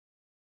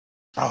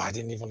Oh, I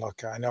didn't even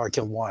look. I know I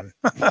killed one.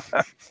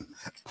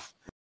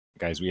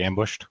 Guys, we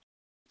ambushed.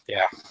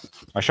 Yeah.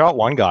 I shot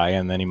one guy,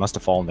 and then he must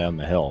have fallen down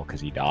the hill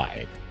because he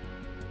died.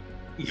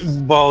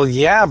 Well,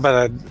 yeah,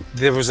 but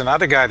there was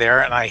another guy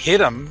there, and I hit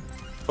him.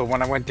 But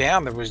when I went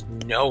down, there was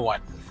no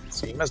one.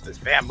 So he must have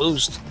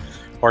vamoosed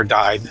or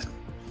died.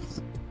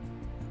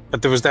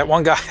 But there was that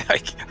one guy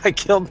I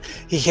killed.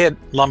 He hit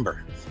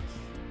lumber.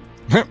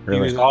 Really? He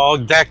was all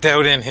decked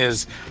out in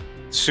his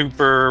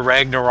super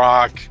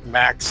Ragnarok,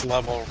 max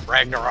level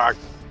Ragnarok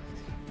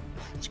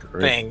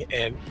thing,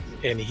 and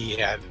he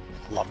had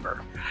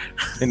lumber.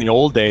 In the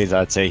old days,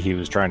 I'd say he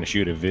was trying to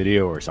shoot a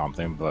video or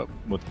something, but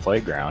with the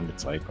playground,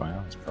 it's like,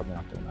 well, he's probably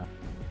not doing that.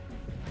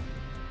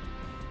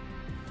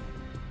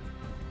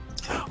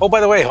 Oh,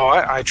 by the way,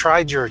 I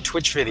tried your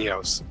Twitch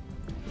videos.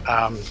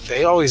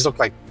 They always look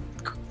like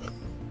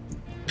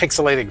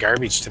pixelated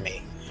garbage to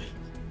me.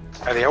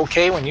 Are they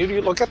okay when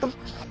you look at them?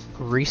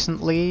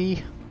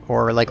 Recently,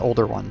 or like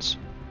older ones?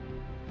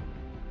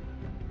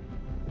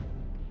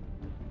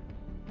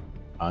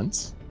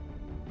 Hunts?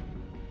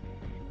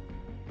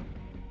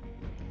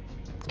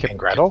 And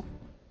Gretel?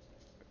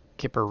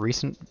 Kipper,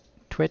 recent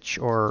Twitch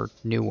or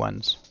new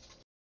ones?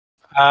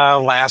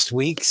 Last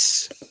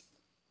weeks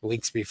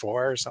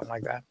before, or something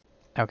like that.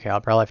 Okay, I'll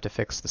probably have to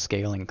fix the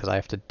scaling because I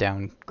have to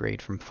downgrade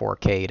from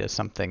 4K to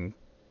something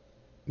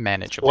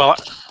manageable. Well,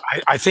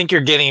 I think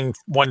you're getting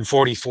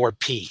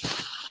 144p.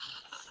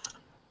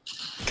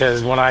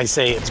 Because when I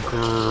say it's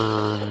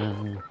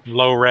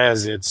low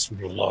res, it's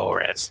low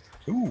res.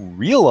 Ooh,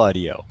 real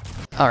audio.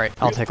 All right,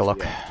 I'll take a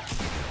look.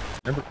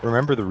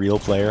 Remember the real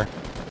player?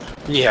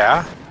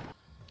 Yeah.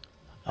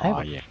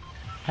 I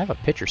have a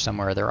picture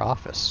somewhere of their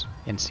office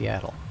in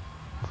Seattle.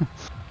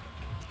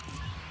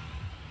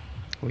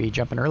 We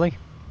jumping early?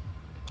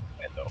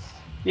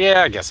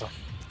 Yeah, I guess so.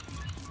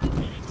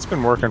 It's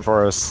been working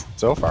for us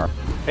so far.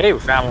 Hey, we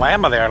found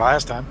llama there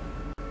last time.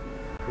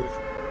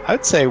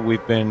 I'd say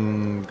we've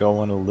been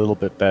going a little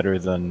bit better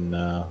than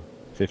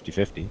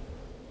 50-50.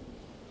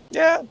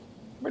 Yeah,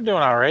 we're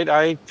doing all right.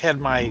 I had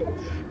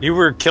you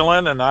were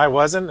killing and I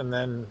wasn't, and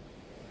then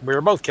we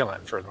were both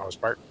killing for the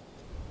most part.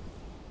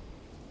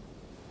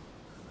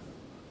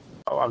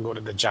 Oh, I'll go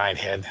to the giant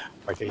head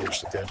like I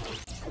used to do.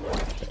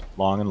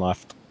 Long and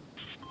left.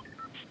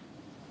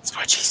 That's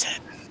what she said.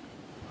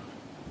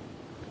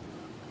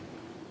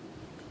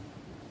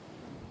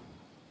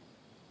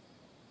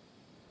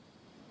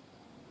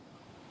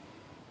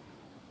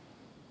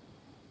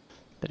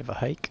 Bit of a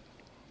hike.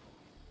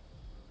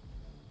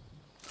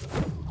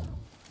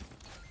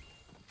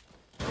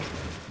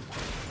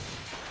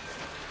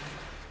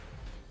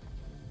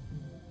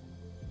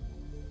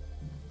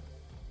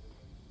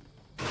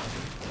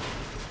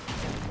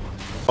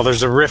 Well,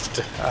 there's a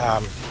rift,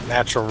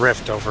 natural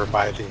rift over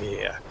by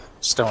the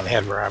stone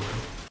head where I'm.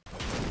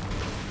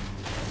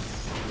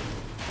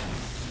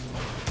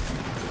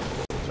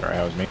 Sorry,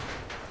 that was me.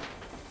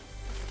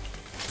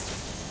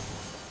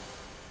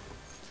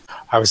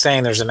 I was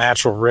saying there's a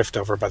natural rift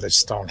over by the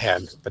stone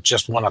head, but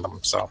just one of them,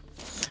 so.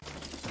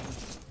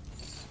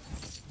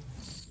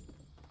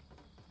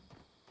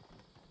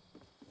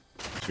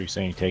 So you're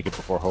saying take it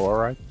before Hoa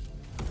ride?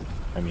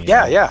 I mean,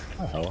 Yeah.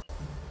 Oh.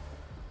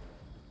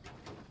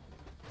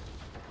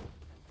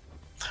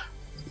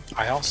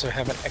 I also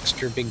have an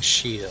extra big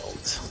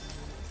shield.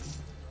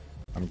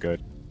 I'm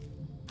good.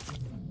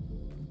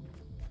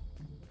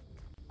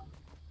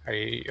 Are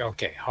you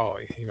okay? Oh,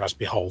 he must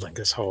be holding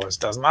because Hoas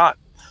does not.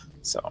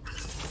 So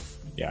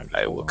Yeah,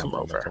 I will come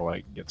over until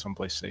I get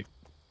someplace safe.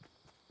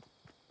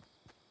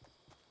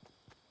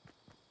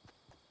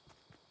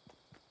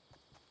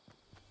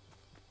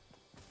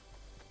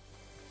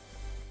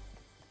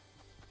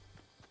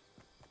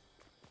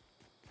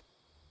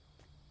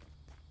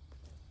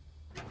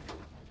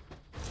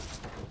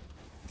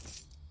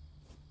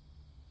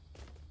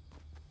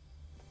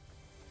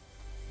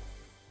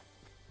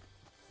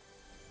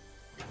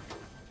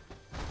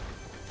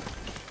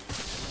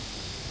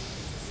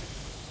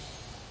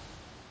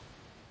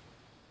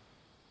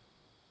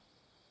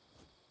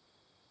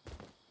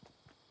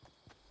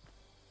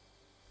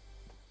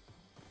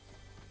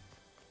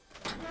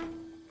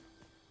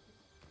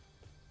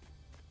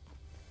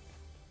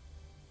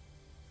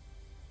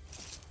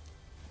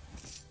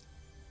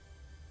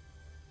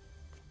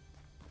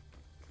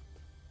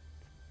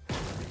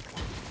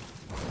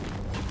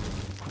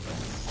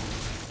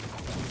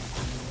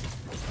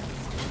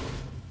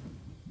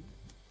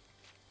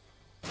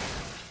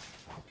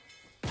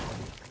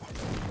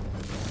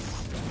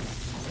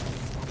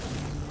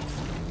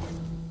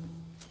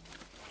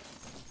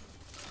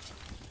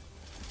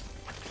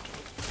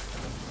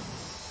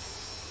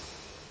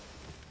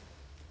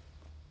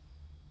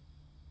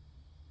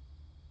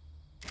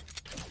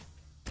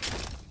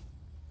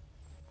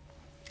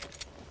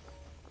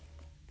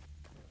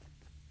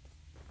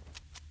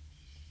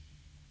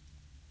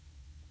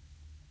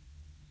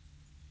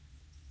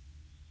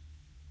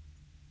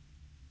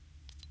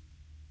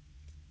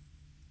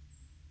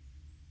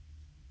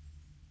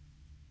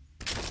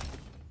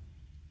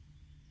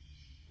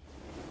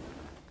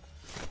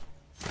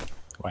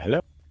 Why,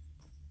 hello.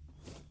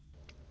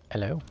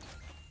 Hello.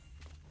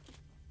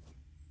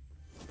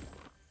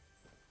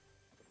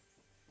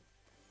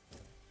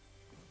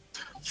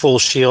 Full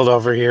shield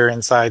over here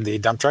inside the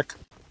dump truck.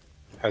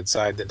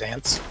 Outside the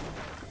dance.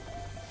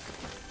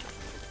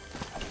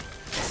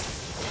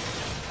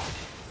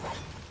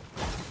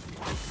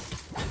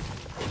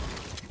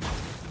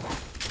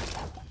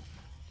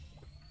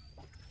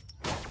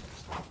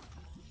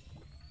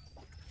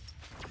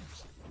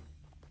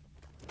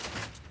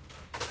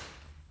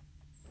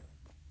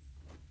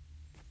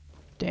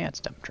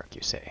 Dance dump truck,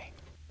 you say?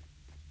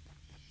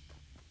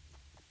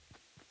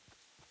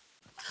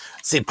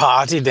 The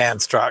party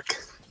dance truck.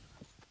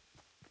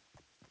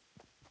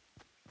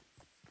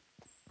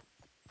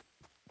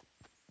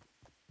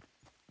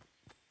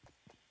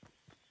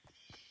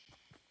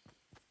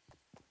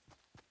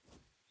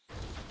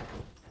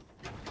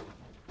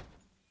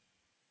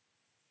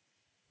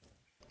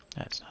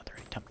 That's not the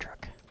right dump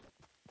truck.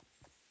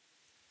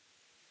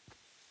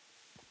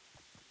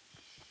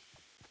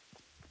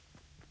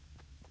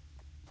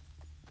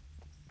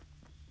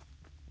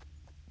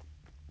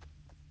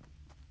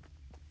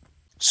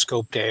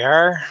 Scoped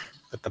AR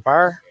at the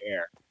bar.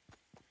 There.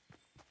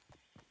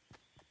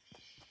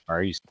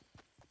 Are you?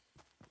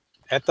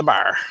 At the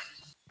bar.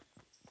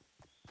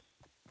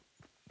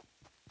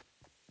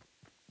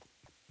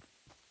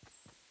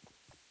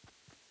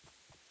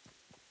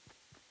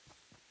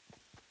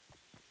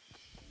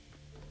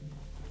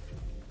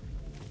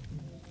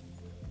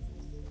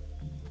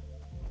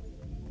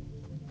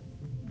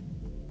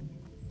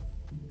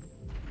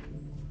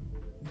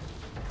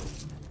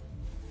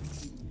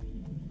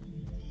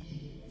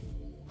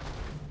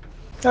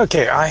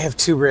 Okay, I have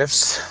 2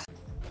 rifts,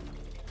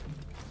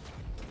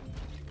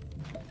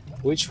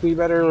 which we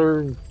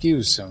better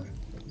use soon.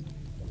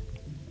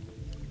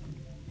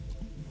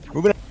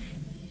 Moving on.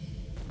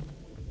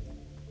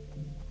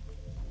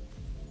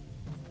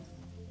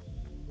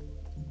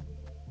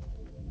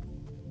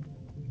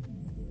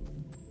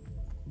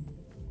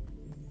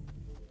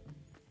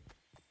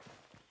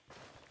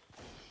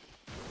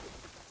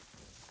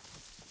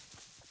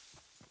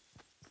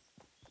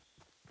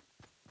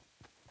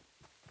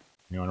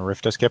 You want to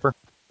rift us, Kipper?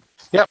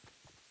 Yep.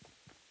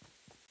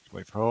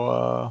 Wait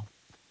for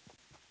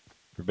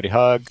everybody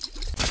hug.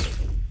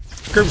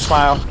 Group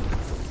smile.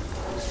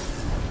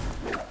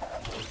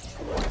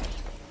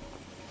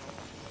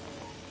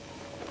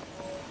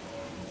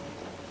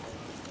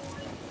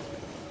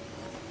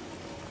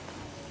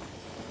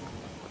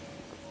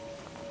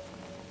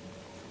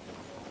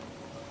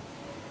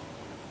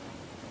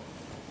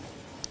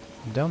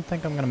 Don't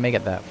think I'm gonna make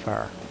it that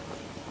far.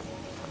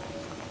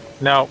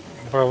 No,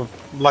 we're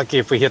lucky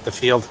if we hit the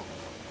field.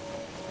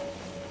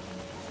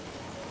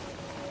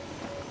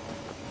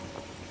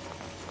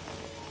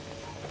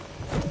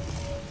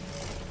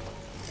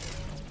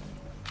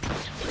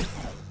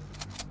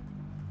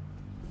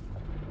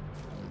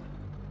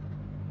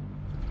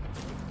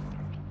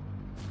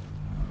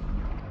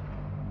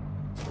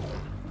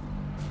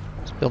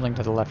 It's building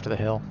to the left of the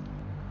hill.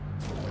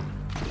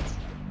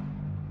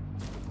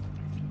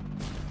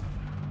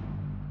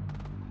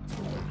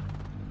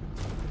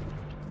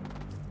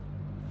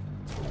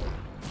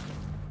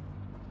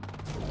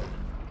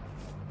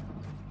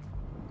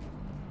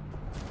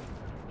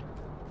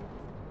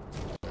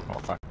 Oh,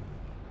 fuck.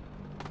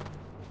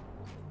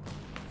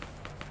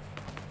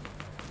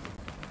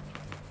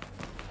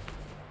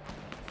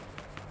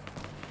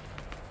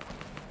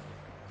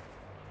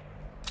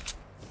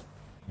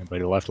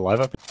 Anybody left alive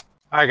up?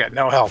 I got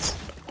no health.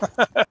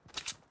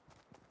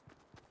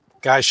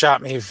 Guy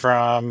shot me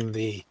from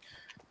the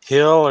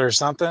hill or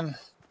something.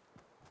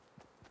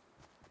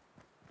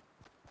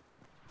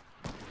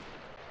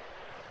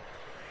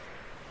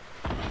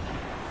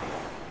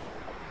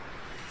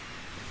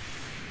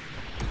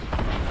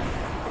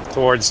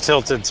 Towards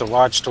Tilted, so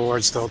watch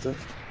towards Tilted.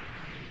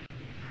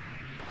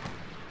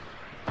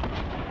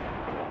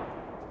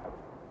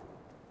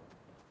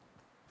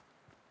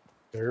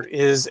 There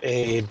is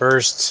a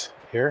burst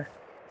here.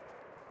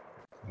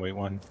 Wait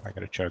one. I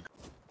gotta chug.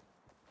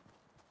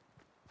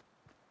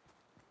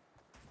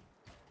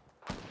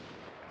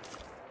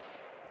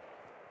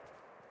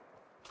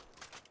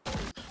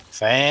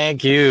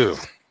 Thank you,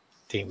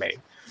 teammate.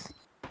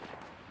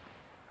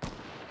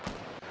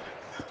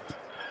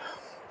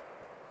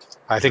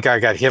 I think I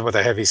got hit with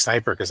a heavy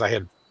sniper because I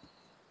had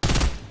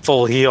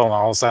full heal and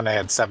all of a sudden I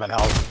had 7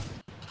 health.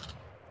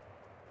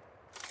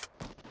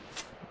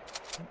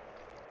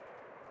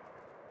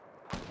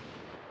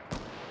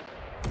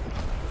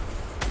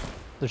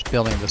 There's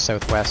building to the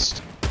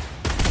southwest.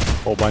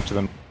 Whole bunch of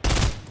them.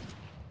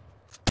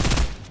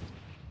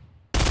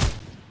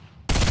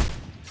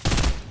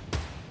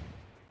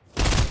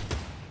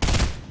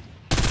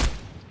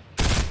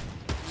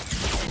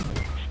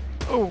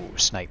 Oh,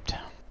 sniped.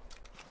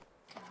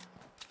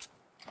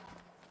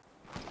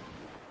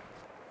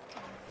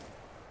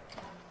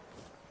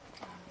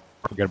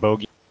 We got a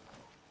bogey.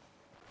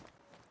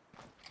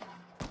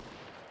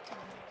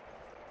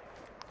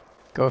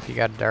 Go if you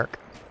got dark.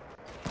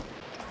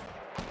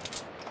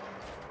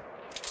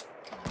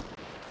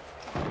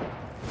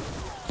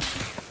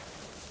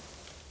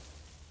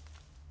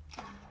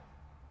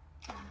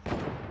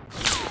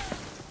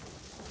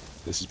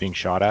 This is being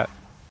shot at.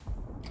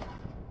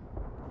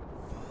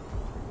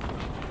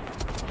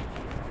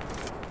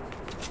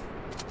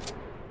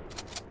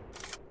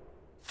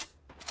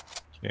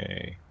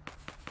 Okay.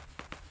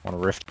 Want a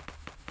rift?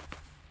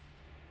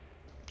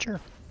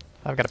 Sure.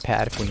 I've got a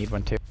pad if we need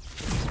one too.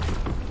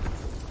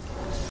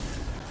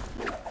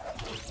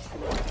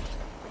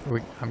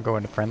 I'm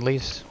going to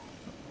friendlies.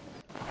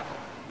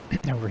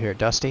 Over here,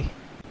 Dusty.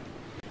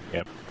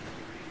 Yep.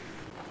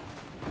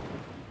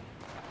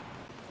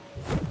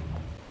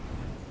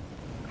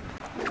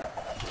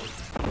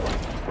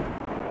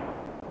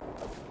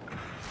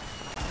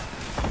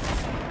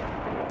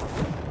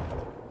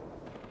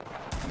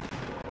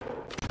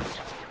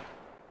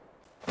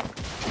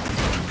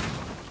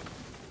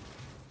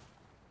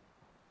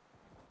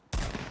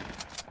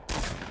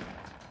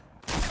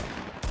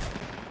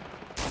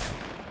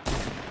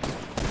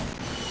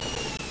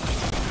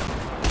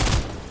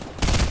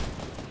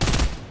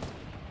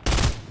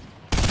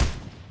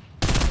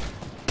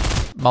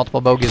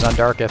 Multiple bogeys on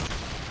Darketh.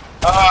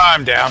 Oh,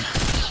 I'm down.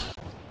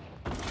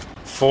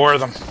 4 of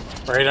them.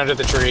 Right under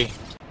the tree.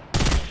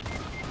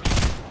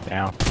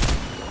 Down.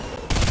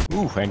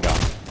 Ooh, hang on.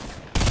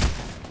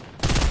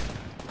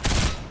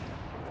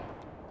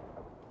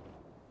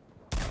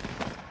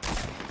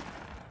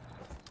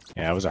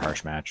 Yeah, it was a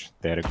harsh match.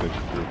 They had a good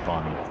group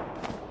on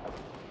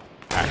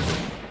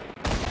active.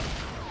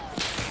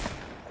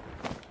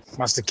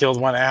 Must have killed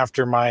one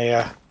after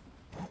my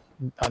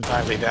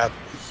untimely death.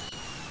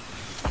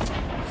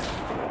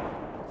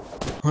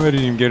 I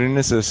didn't even get an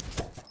assist.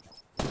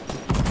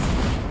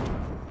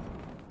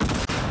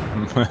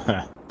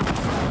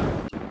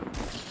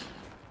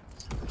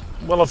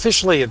 Well,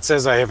 officially it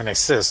says I have an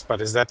assist,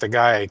 but is that the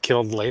guy I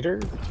killed later?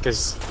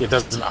 Because it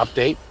doesn't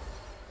update.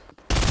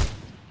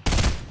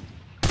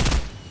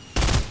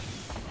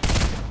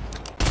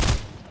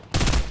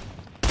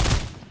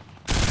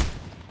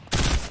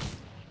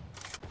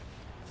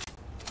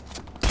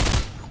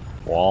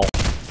 Wall.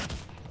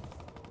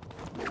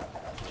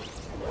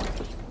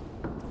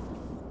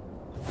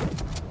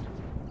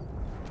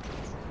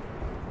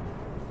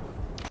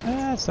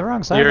 That's the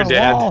wrong side You're of the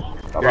dead. wall.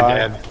 You're Bye-bye.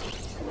 dead.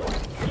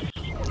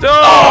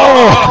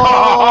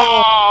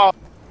 Oh!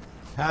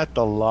 At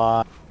the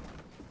lot.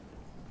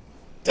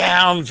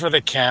 Down for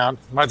the count.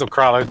 Might as well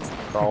crawl out.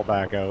 Crawl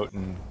back out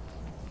and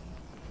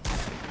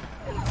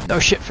No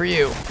shit for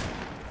you.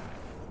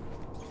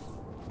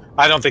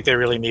 I don't think they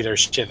really need our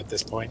shit at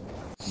this point.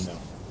 no.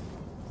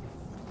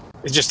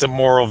 It's just a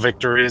moral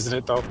victory, isn't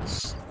it, though?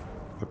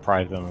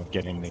 Deprive them of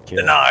getting the kill.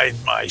 Denied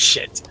my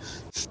shit.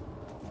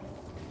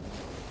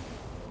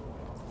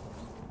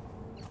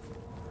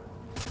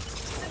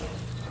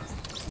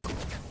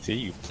 See,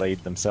 you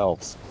played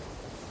themselves.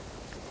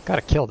 Got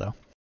a kill though.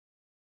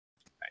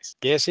 Nice.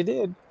 Yes, you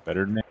did.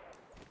 Better than me.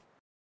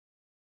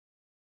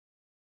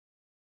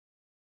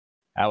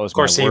 That was Of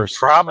course, my he worst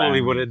probably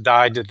friend. would have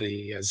died to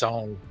the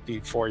zone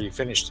before you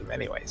finished him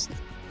anyways.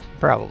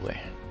 Probably.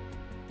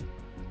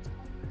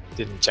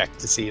 Didn't check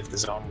to see if the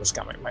zone was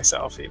coming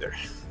myself either.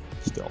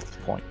 Still at the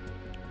point.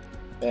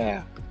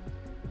 Yeah.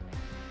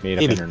 Made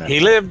up internet.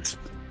 He lived.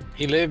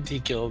 He lived. He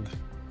killed.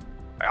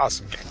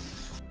 Awesome game.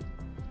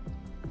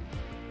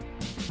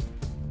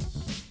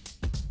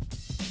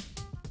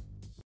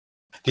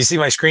 Do you see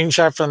my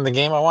screenshot from the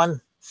game I won?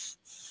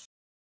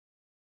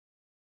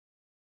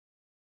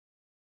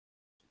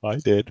 I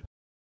did.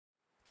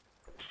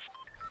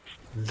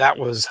 That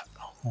was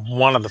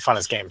one of the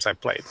funnest games I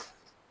played,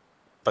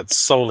 but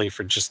solely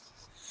for just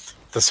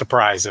the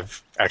surprise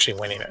of actually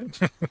winning it.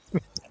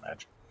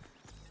 Imagine.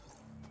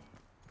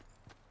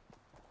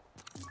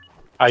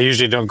 I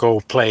usually don't go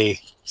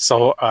play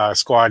solo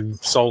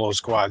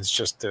squads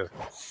just to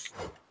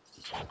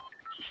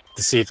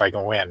see if I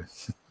can win.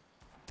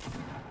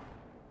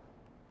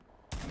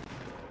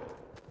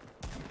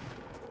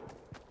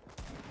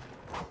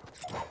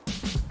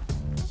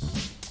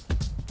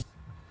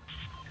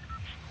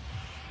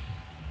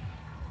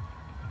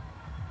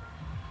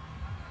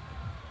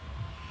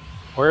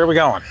 Where are we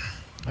going?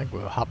 I think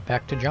we'll hop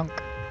back to junk.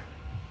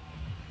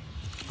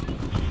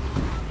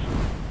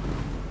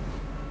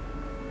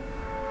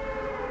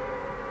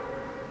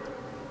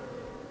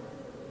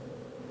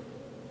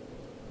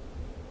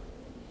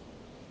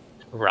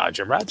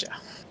 Roger, Roger.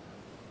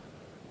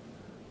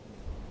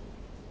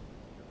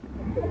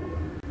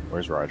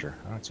 Where's Roger?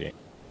 I don't see it.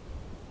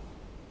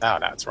 No,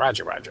 it's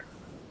Roger, Roger.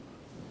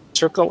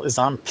 Circle is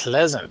on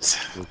Pleasant,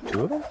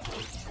 Two of them?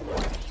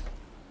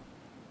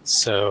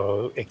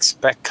 so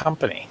expect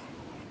company.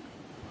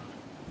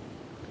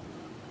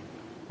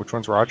 Which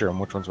one's Roger and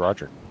which one's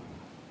Roger?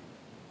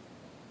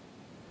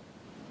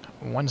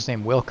 One's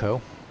named Wilco.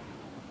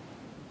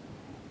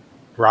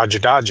 Roger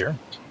Dodger.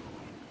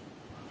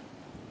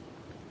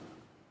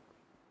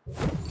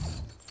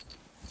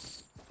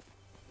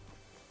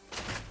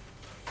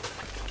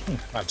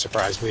 Not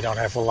surprised we don't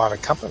have a lot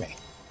of company.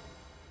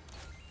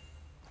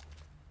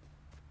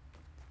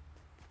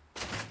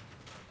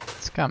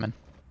 It's coming.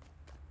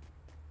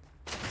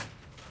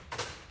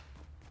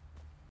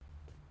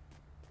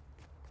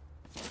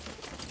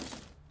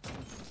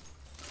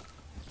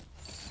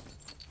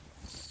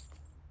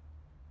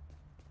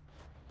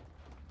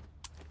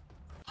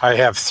 I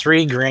have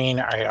 3 green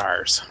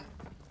IRs.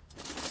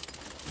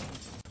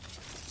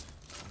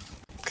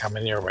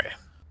 Coming your way.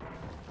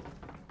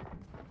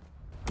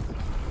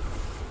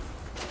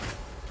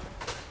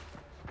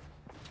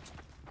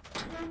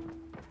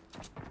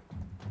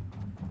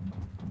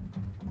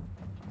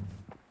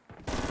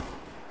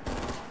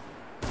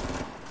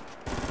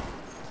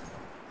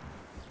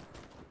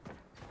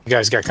 You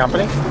guys got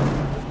company?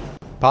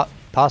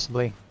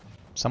 Possibly.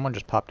 Someone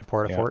just popped a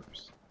porta fort.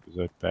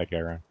 There's a bad guy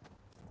around.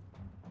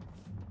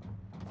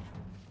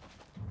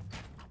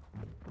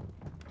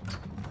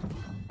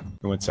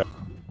 He went south.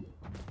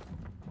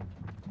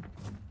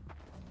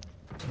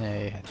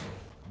 Hey,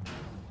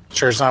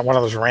 Sure it's not one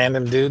of those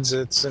random dudes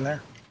that's in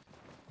there?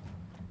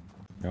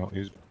 No, he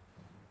was.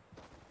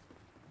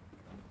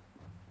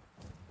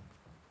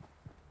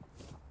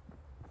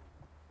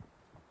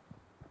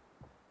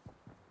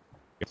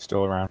 It's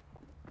still around.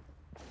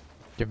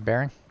 give a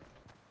bearing.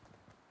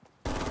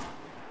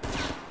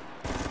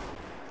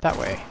 That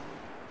way.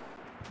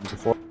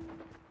 Before.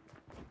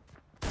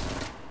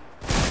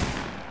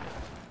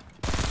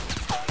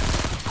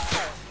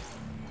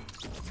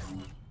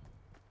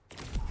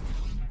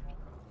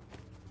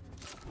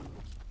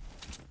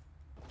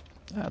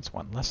 That's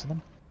one less of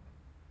them.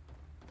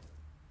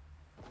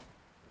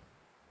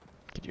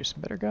 Could use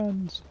some better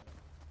guns.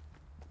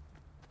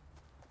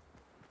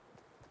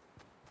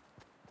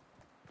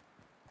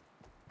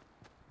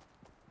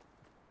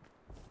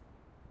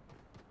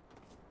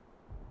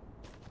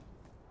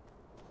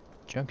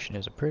 Junction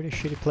is a pretty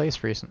shitty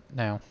place recent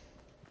now.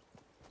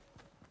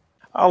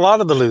 A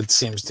lot of the loot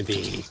seems to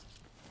be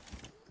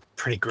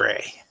pretty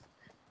gray.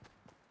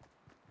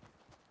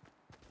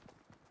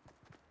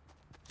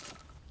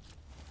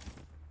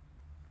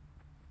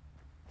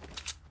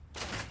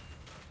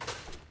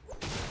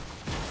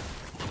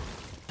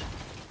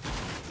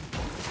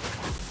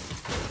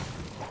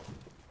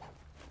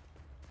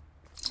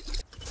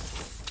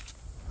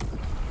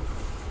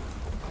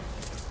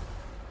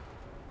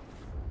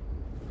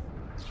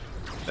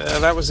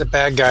 That was a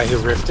bad guy who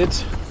rifted.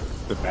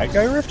 The bad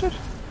guy rifted?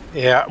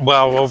 Yeah,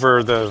 well,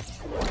 over the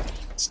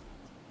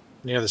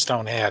near the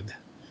stone head.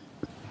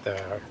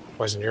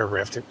 Wasn't your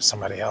rift; it was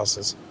somebody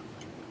else's.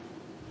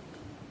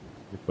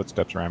 Your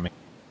footsteps around me.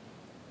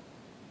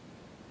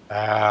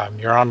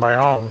 You're on my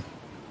own.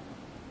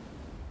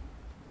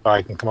 Oh,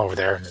 I can come over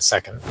there in a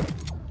second.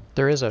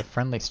 There is a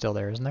friendly still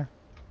there, isn't there?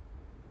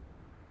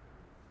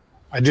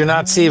 I do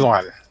not see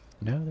one.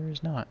 No, there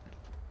is not.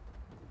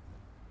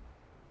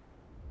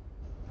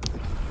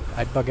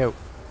 I'd bug out.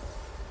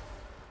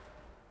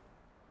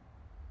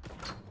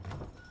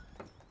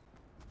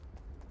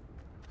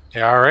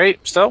 You all right?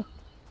 Still?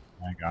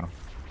 I got him.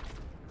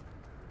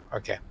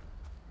 Okay.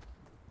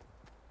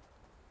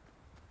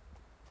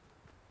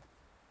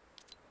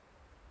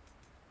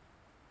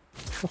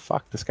 What the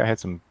fuck? This guy had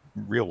some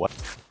real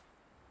life.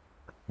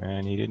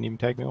 And he didn't even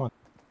take me on.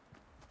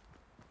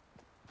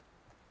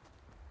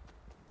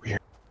 Weird.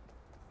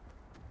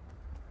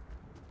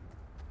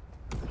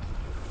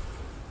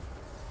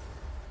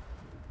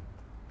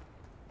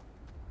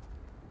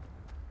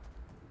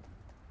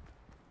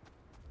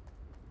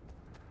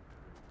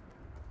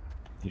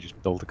 He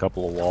just built a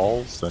couple of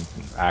walls and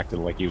acted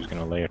like he was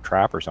going to lay a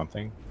trap or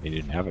something. He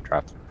didn't have a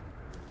trap.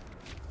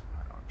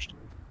 I don't understand.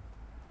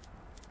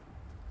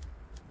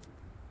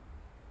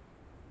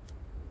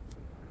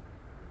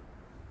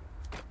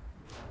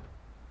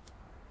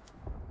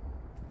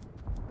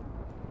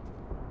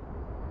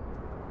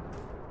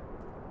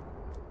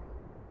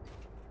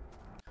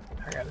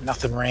 I got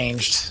nothing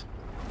ranged.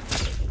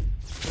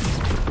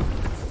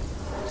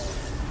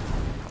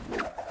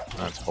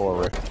 That's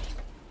horrific.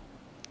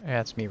 Yeah,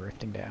 it's me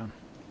rifting down.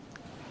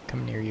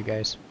 Coming near you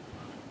guys.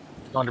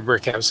 Going to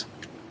brick house.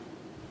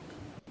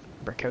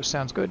 Brick house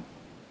sounds good.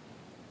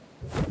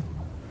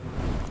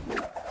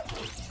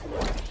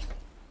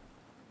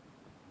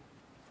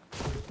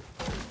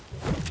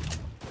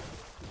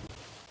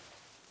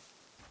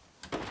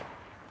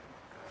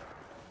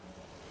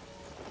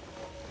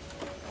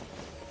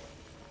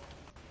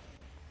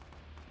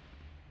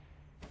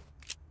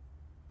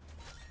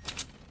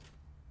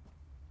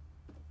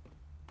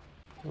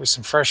 There was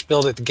some fresh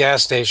build at the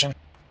gas station.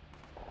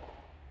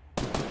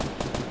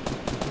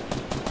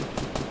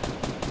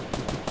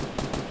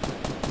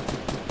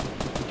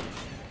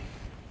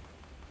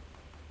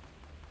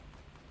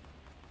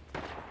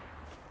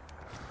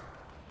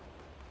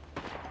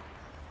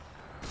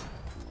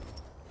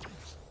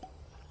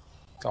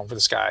 Going for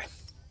the sky.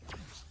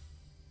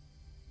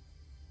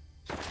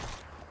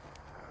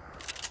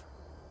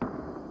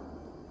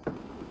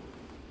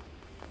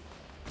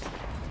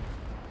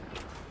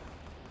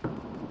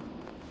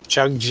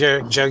 Jug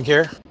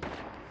here.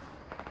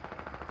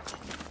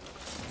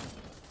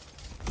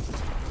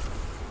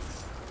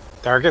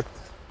 Target,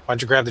 why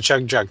don't you grab the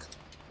jug?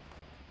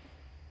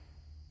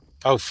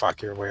 Oh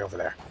fuck, you're way over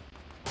there.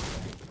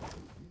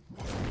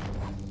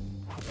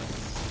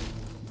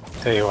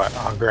 Tell you what,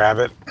 I'll grab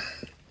it.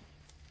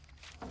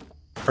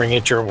 Bring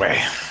it your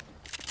way.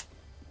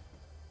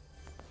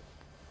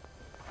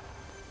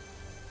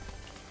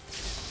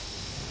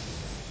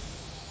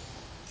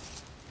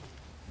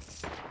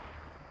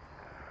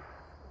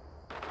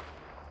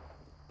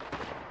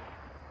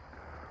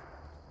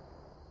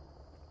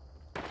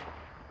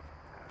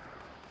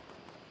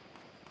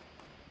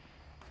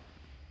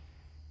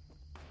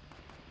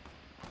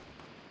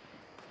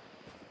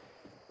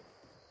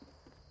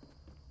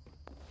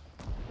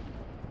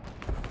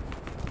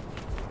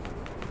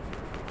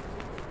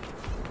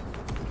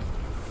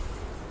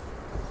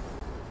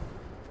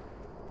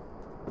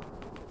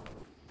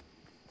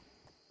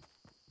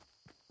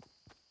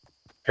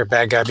 Here,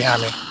 bad guy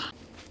behind me.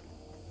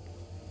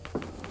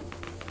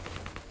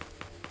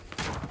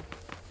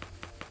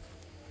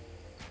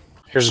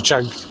 Here's a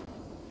chug.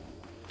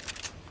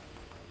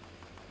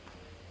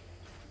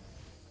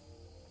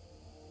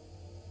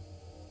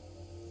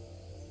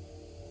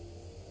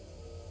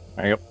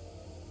 There you go.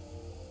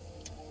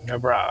 No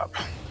prob.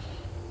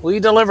 We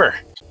deliver.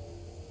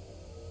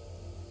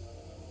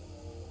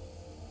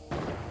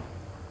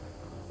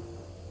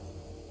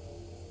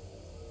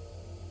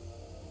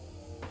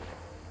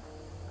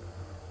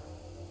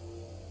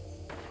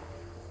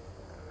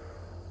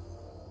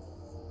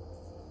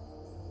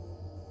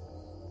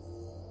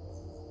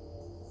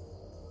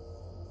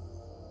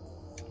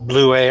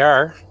 Blue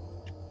AR.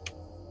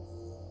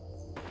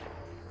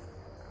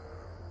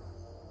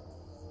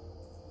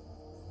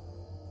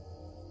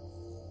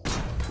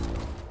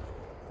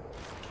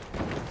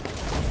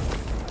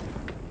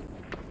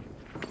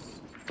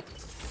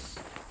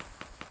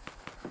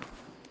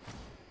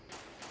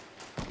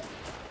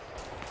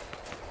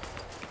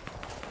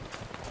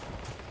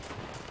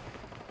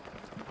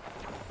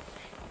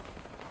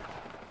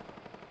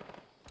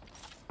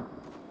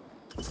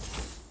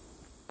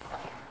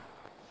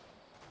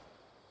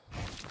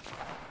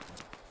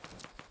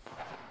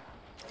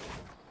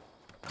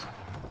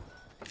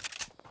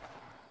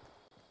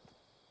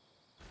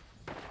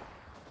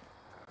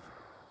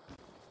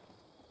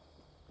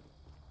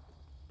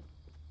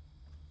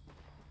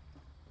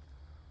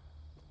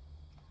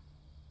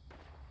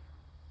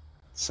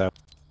 So.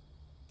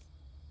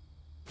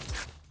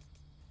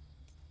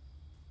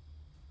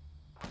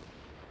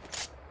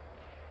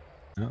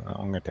 I'm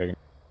gonna take it.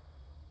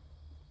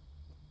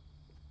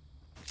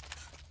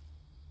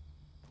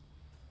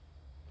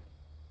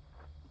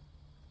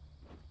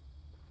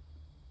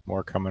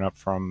 More coming up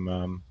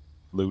from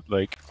Loot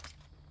Lake.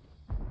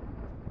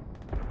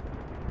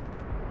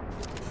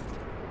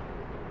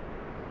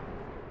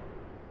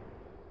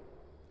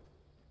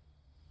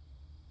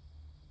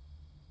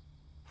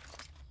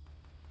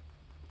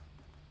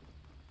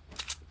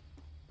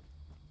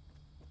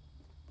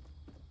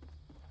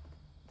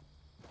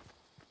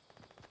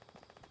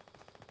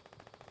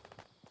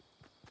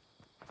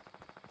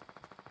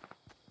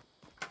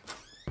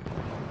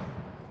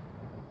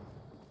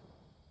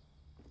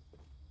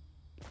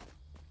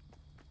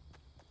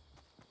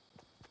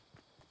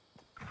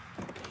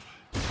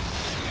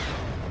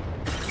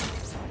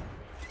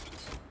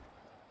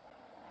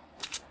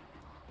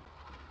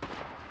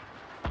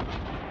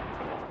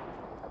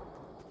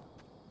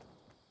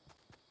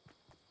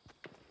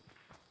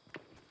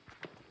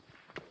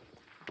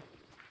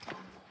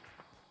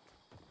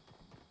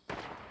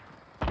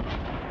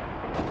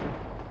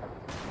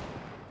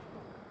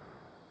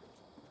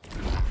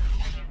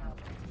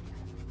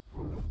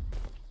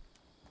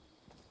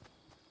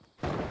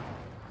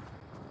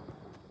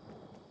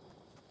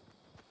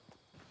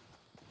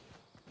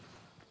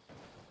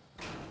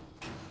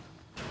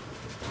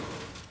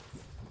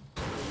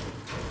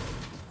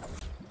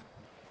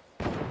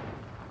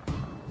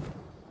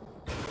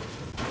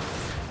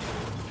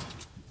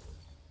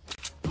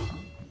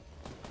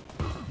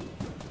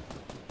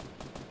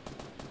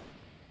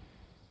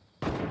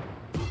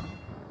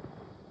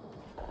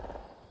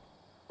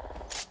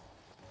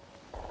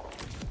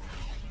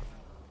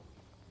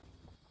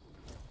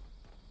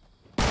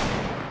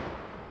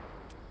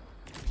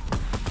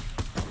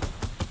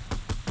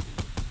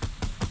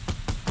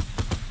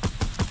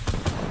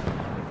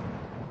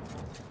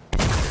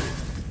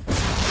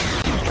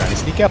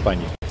 Sneak up on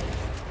you.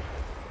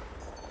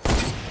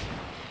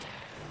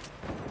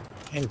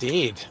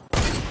 Indeed.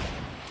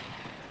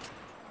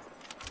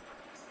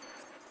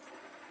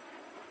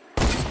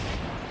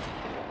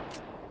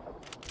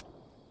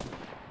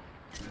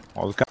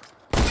 All the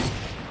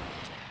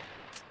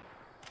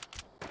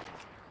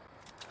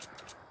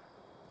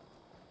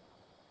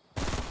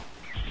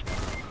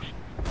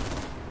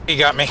He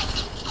got me.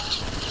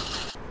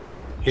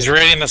 He's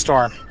ready in the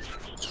storm.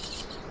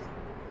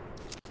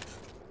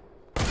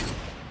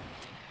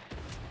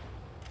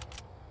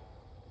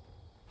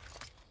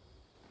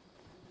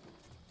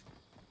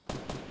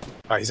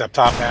 Oh, he's up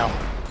top now.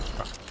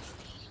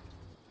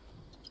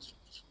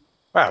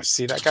 Wow,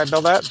 see that guy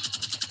build that?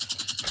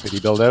 Did he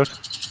build out?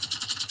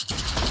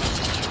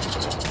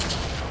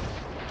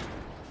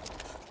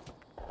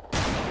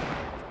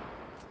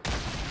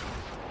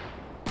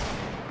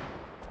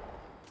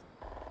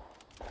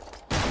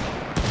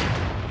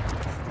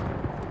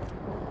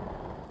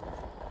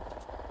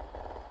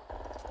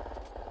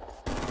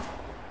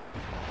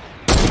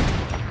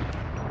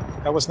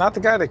 That was not the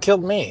guy that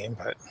killed me,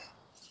 but...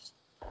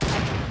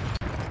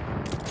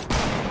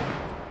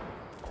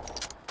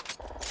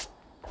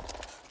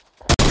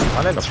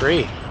 One in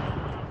three.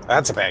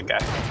 That's a bad guy.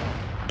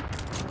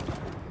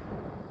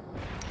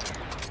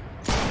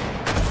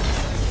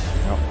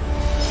 No.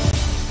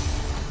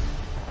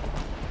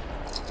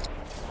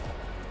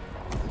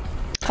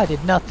 I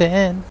did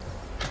nothing.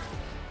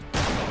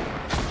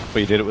 But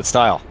you did it with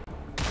style.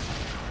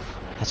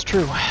 That's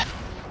true.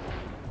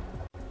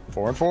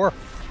 4 and 4.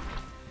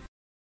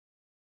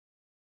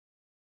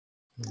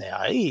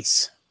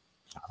 Nice.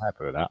 I'm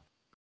happy with that.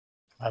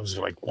 I was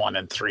like 1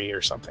 and 3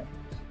 or something.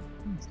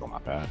 Still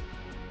not bad.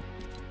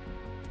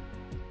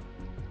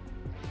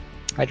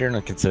 I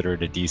generally consider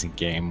it a decent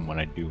game when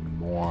I do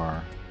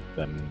more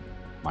than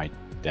my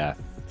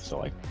death. So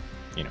like,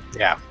 you know,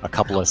 Yeah. a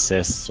couple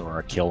assists or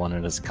a kill on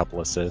it is a couple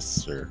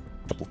assists or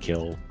a couple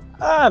kill.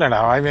 I don't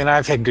know. I mean,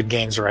 I've had good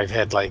games where I've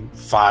had like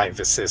 5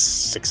 assists,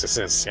 6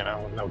 assists, you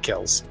know, no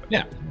kills.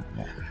 Yeah.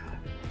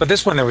 But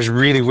this one, it was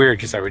really weird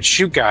because I would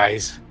shoot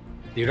guys,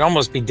 you'd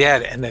almost be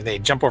dead, and then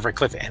they'd jump over a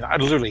cliff, and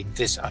I'd literally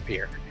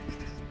disappear.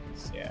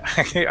 Yeah.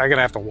 I'm going to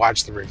have to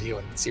watch the review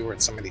and see where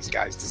some of these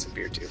guys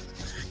disappear to,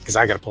 because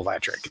I got to pull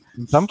that trick.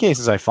 In some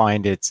cases, I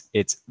find it's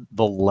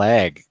the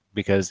lag,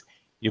 because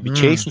you'll be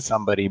chasing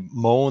somebody,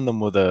 mowing them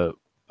with an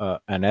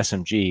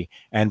SMG,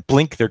 and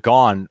blink, they're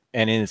gone,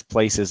 and in its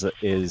place is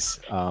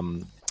a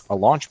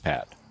launch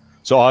pad.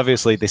 So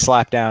obviously they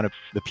slapped down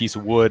the piece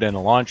of wood and a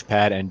launch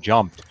pad and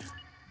jumped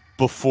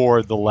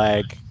before the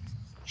lag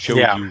showed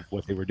you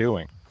what they were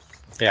doing.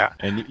 Yeah.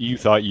 And you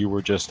thought you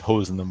were just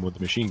hosing them with the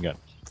machine gun.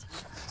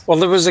 Well,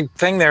 there was a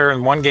thing there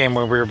in one game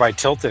when we were by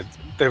Tilted.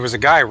 There was a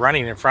guy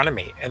running in front of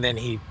me, and then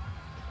he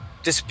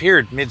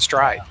disappeared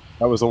mid-stride.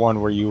 That was the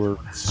one where you were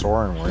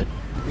soaring, right?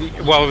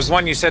 Well, it was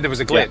one you said there was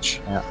a glitch.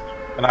 Yeah.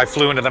 And I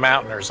flew into the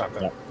mountain or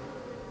something. Yeah.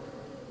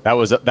 That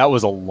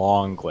was a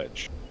long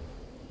glitch.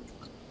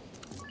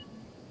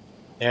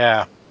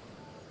 Yeah.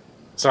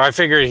 So I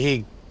figured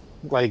he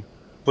like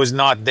was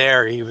not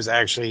there. He was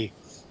actually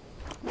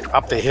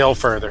up the hill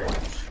further.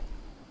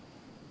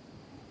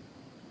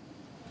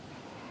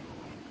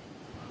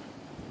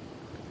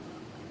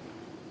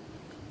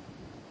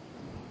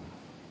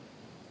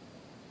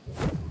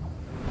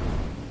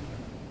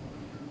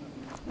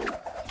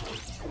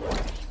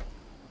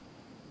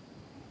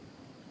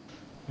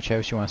 Which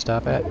house you want to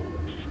stop at?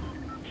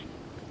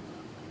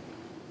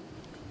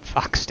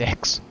 Fuck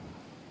sticks.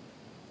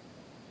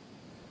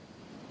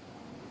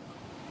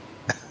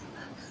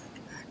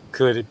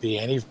 Could it be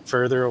any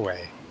further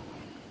away?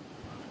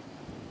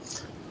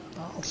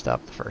 I'll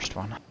stop the first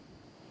one.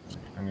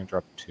 I'm gonna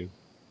drop 2.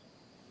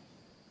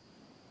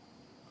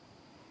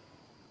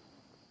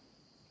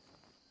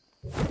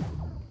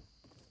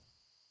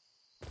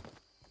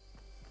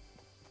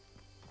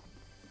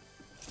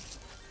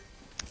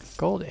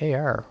 Gold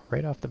AR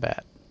right off the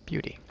bat.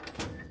 Beauty.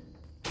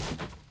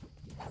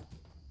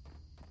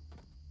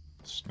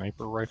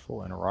 Sniper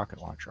rifle and a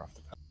rocket launcher off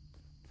the bat.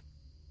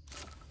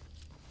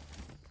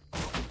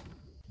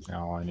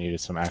 Now I needed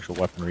some actual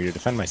weaponry to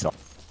defend myself.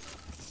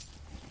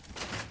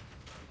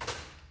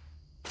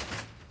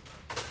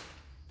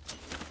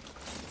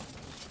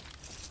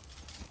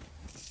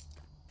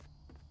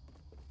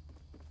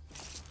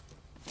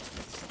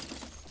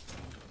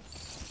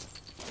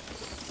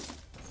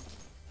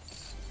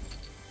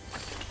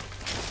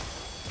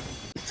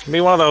 It's gonna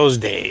be one of those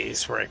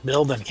days where I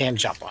build and can't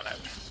jump on it.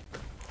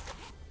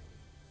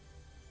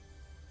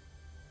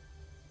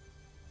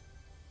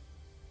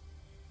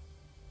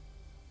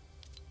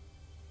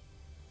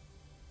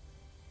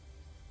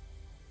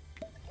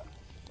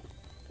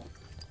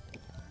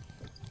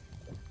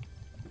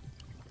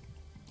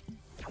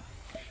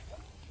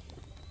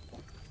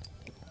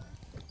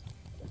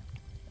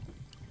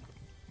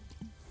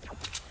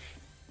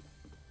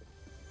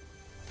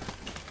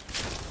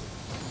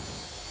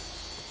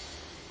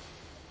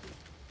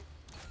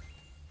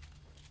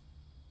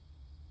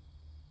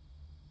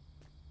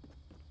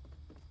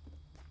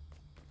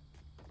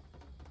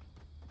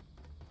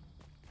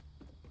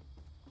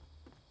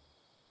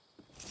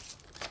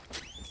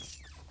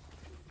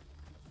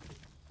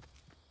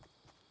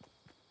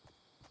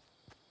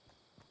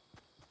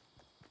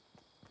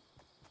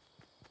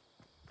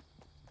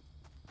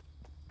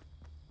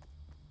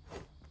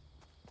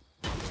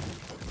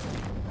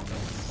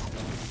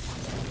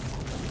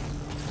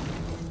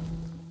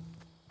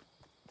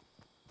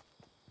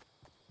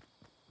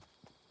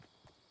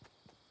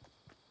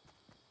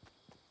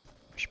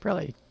 Should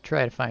probably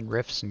try to find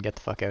rifts and get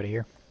the fuck out of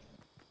here.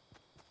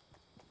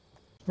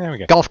 There we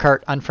go. Golf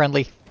cart,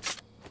 unfriendly.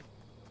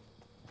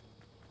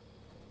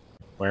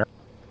 Where?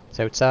 It's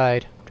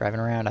outside, driving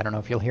around. I don't know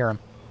if you'll hear him.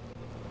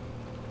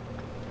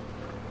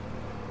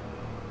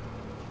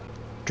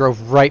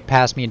 Drove right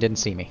past me and didn't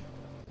see me.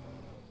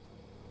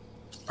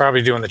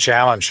 Probably doing the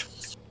challenge.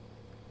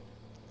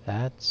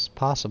 That's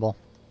possible.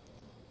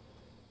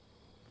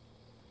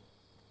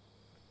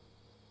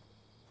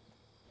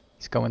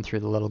 He's going through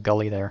the little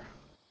gully there.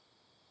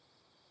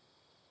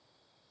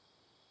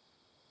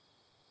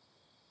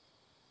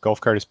 Golf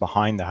cart is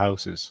behind the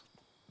houses.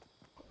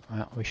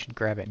 Well, we should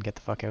grab it and get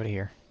the fuck out of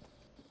here.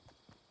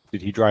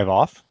 Did he drive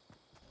off?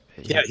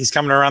 Yeah, he's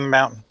coming around the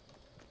mountain.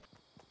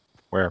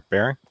 Where?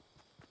 Bearing?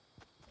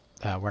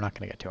 We're not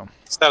going to get to him.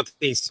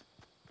 Southeast.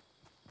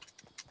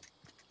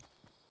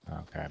 Okay.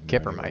 I have no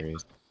Kipper idea where might. he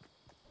is.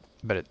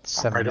 But it's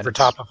I'm 7 right minutes. over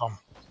top of him.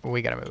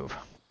 We gotta move.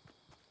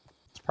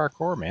 It's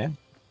parkour, man.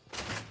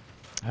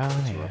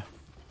 Oh, yeah.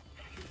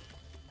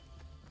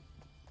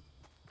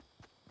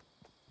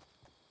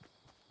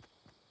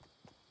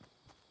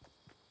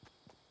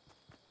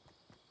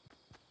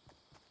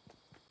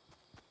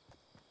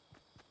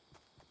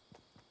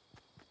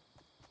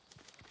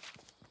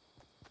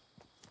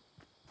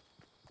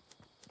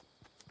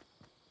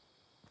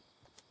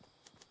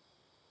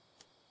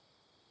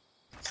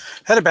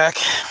 Headed back.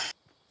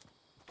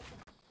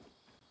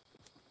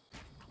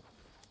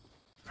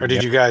 Or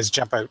did you guys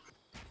jump out?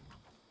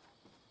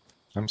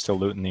 I'm still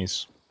looting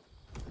these.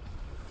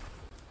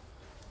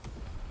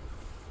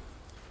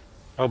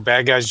 Oh,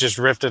 bad guys just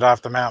rifted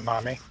off the mountain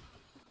on me.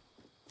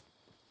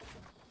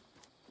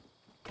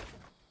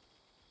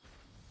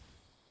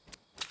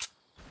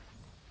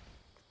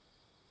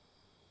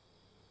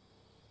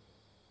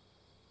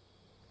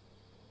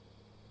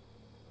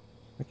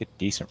 Like a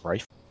decent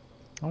rifle.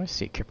 Oh, I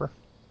see, Kipper.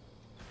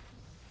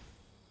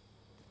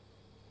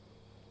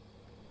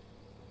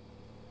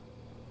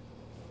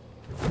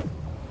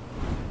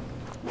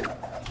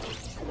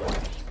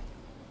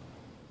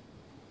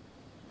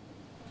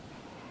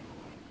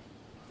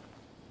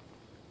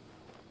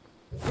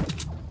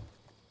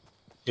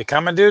 You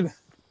coming, dude?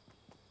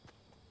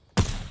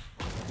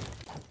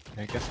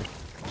 I guess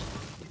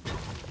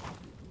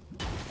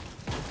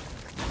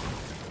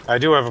I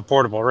do have a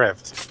portable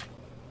rift.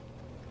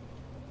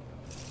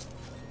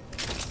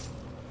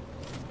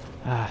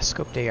 Ah,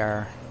 scoped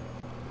AR.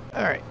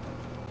 Alright.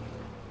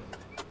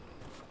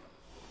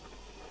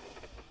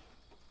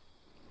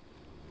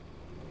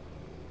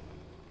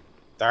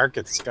 Dark,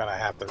 it's gonna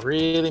have to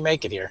really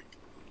make it here.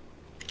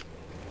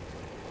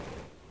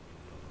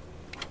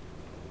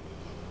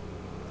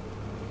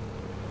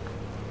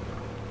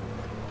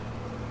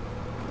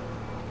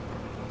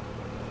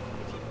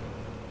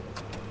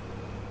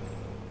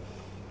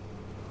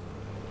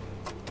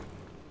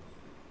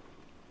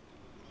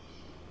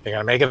 You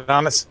gonna make it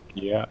on us?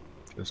 Yeah.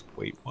 Just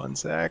wait 1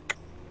 sec.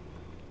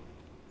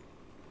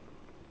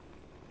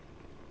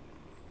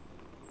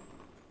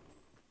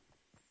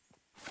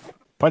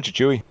 Punch it,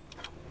 Chewie.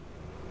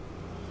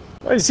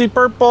 I see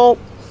purple.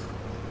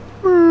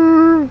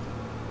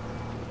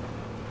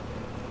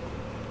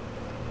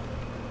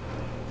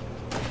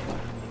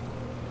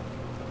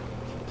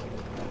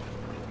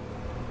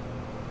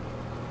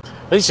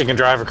 At least you can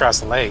drive across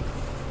the lake.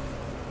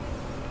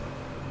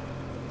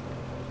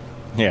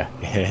 Yeah,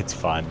 it's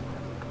fun.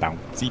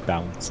 Bouncy,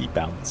 bouncy,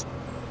 bounce.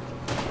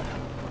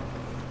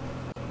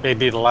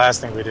 Maybe the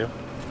last thing we do.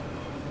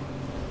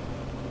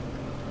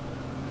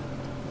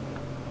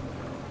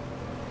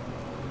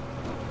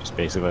 Just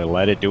basically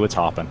let it do its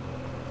hopping.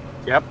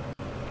 Yep.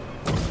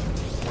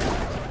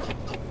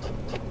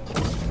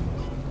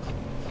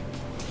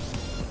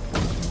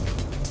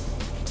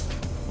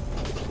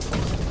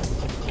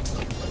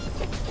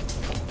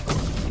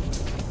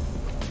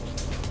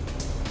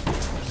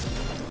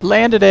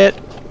 Landed it!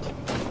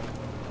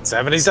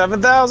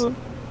 77,000.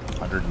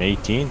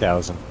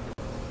 118,000.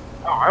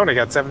 Oh, I only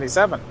got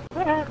 77.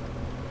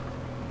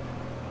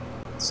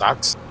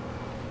 Sucks.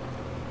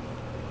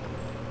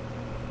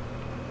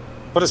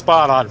 Put a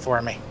spot on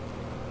for me.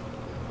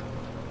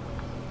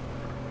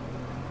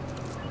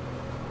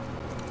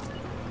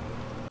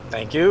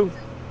 Thank you.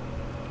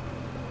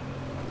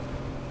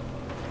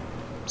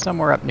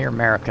 Somewhere up near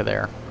America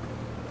there.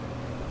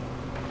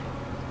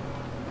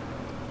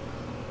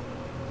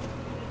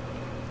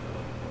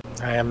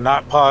 I am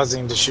not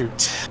pausing to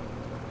shoot.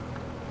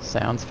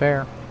 Sounds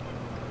fair.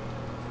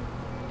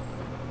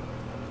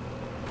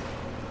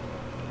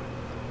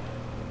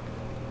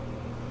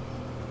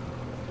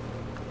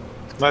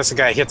 Unless the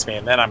guy hits me,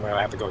 and then I'm going to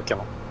have to go kill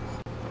him.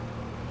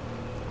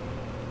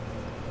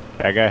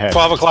 That guy ahead.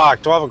 12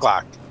 o'clock, 12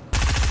 o'clock.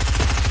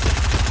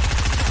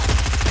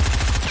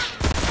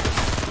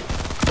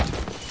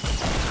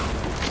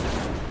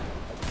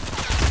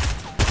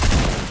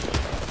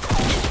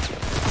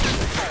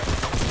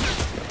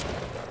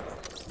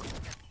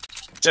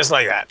 Just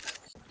like that.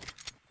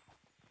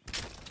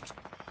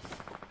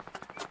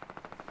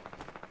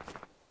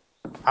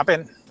 Hop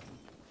in.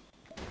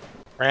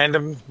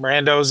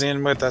 Rando's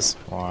in with us.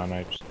 Come on,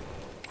 I just...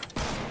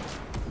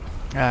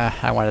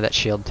 I wanted that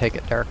shield. Take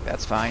it, Dark.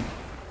 That's fine.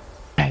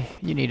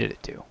 You needed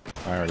it too.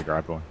 I already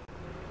grabbed one.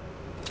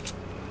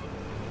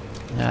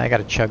 I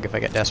gotta chug if I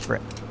get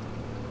desperate.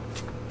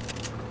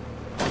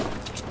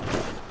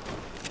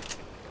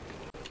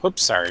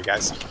 Oops, sorry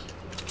guys.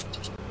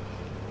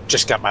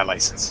 Just got my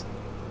license.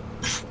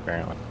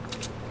 Apparently.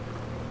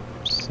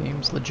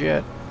 Seems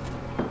legit.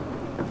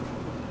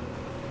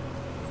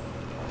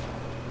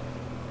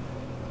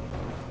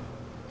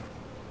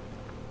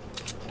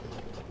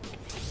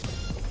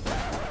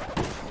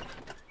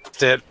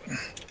 That's it.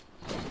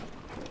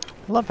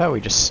 I love how we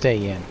just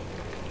stay in.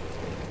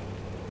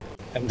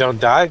 And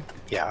don't die?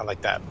 Yeah, I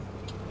like that.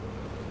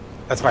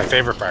 That's my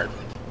favorite part.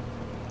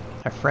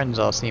 Our friends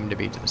all seem to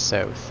be to the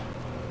south.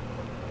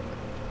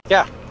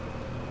 Yeah.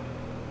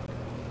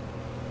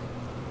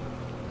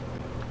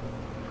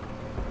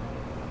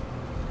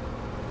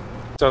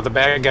 So the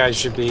bad guys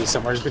should be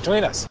somewhere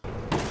between us.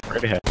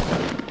 Right ahead.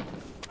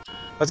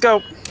 Let's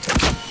go.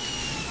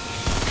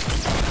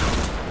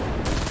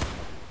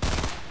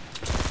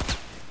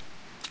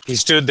 He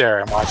stood there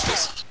and watched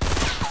us.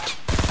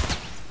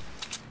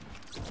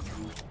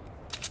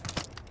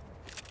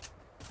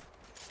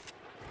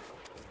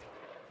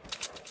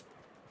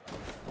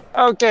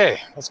 Okay,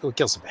 let's go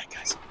kill some bad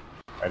guys.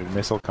 Guided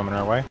missile coming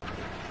our way.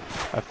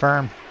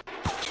 Affirm.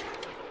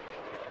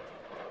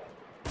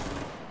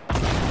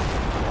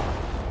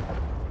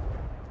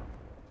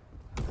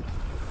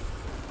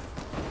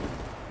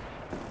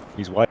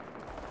 He's white.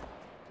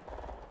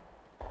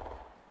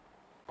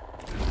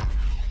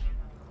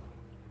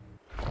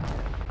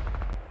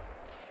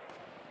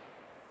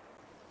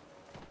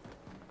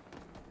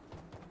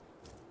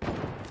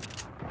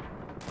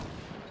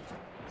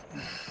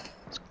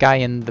 This guy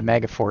in the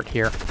mega fort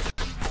here.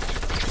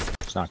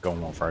 It's not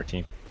going well for our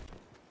team.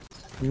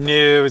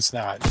 No, it's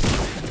not.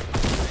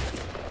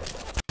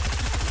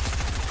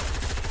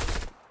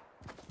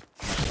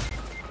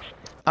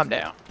 I'm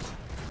down.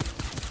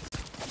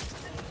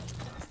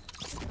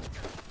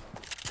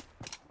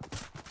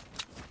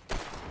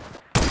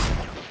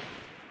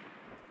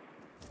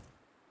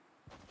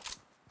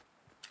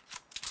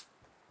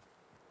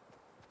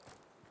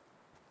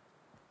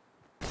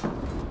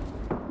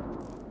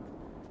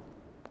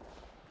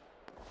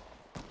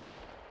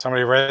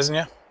 Somebody raising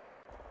you?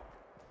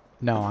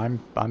 No,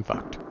 I'm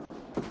fucked.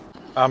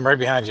 I'm right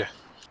behind you.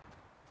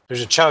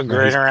 There's a chug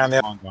right around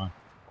the. Long gone.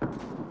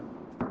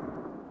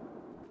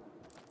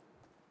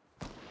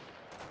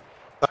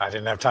 I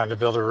didn't have time to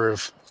build a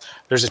roof.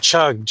 There's a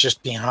chug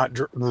just behind,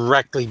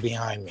 directly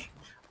behind me,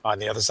 on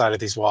the other side of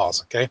these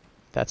walls. Okay.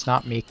 That's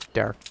not me,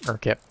 Dark or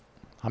Kip.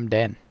 I'm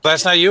dead.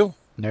 That's not you.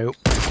 Nope.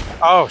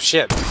 Oh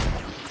shit.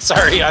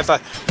 Sorry, I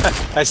thought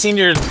I seen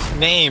your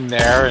name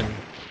there, and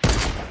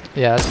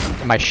Yeah,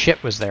 my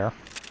shit was there.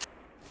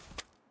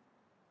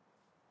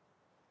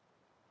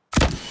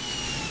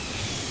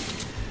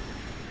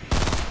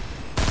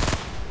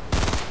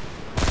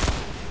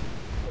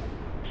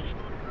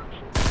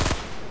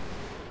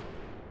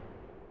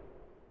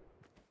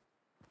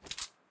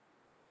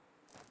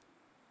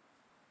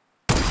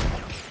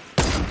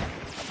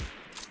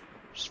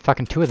 There's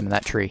fucking two of them in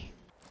that tree.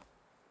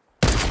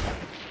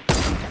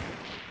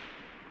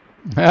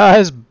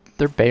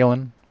 They're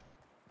bailing.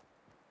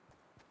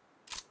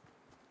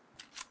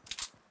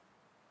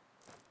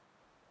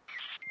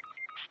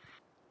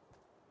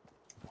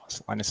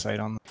 Lost line of sight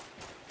on them.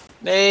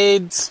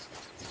 nades.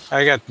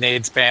 I got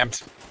nades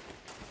spammed.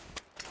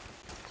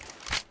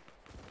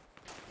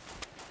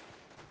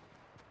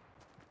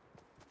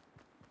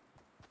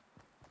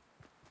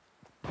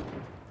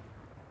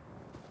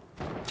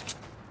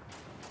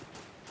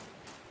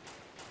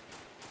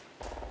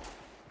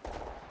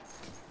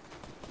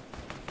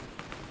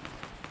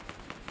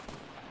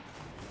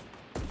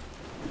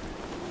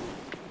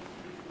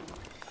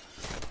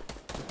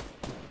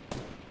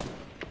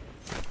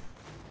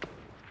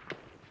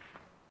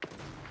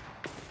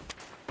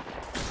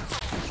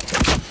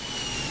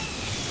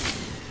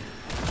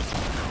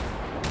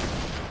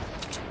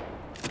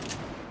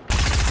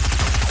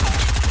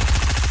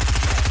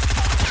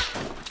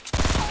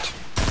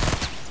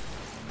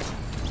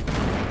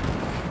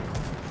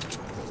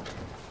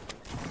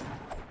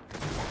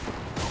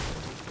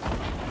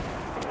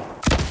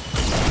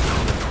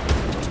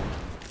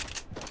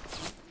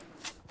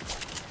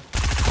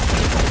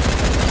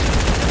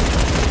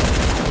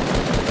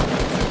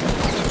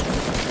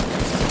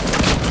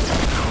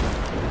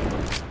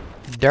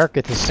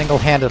 Darketh is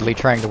single-handedly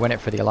trying to win it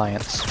for the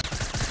Alliance.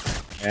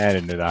 I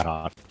didn't do that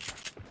hot.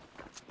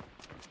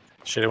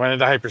 Should have went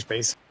into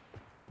hyperspace.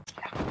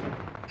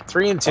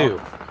 3 and 2.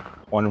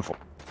 1 and 4.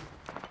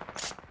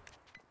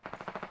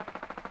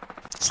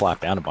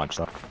 Slapped down a bunch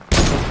though.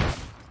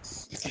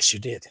 Yes, you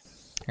did.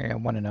 Yeah,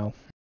 1-0.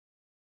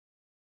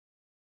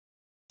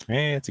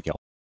 Hey, it's a kill.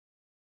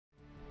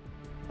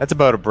 That's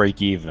about a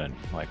break even,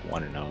 like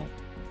 1-0.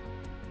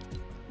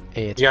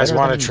 It's You guys better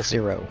want than to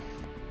 0.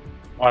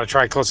 Want to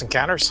try close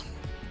encounters?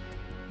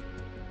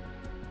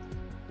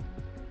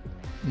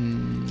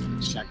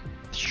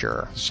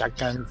 Sure.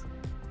 Shotguns.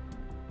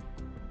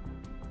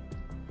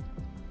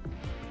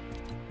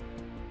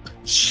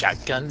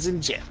 Shotguns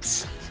and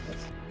jets.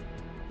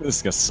 This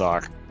is gonna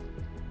suck.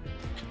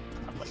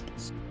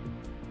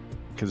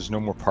 Because there's no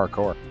more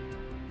parkour.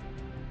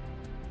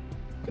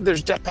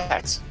 There's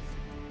jetpacks.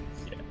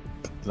 Yeah,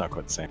 it's not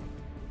quite the same.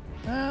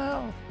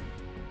 Well,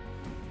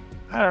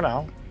 I don't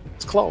know.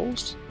 It's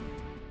closed.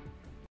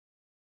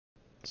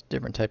 It's a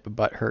different type of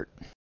butt hurt.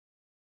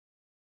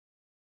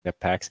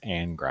 Jetpacks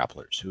and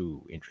grapplers.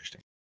 Ooh,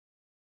 interesting.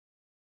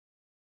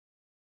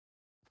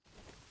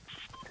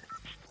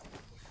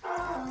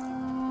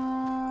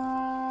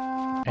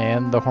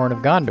 And the Horn of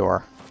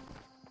Gondor.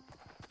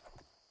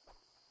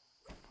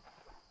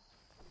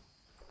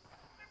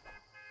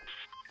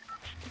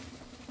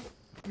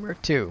 Where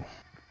to?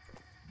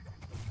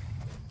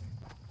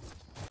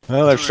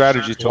 Well, their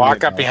strategy told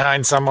Walk up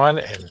behind someone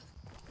and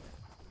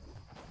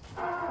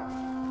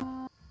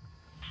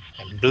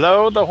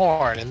blow the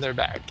horn in their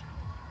back.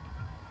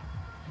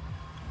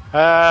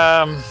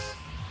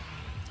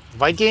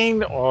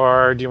 Viking,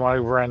 or do you want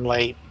to run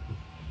late,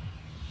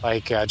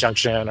 like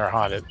Junction or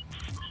Haunted?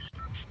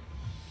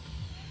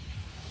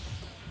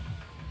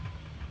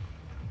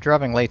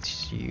 Dropping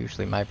late's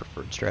usually my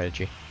preferred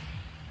strategy.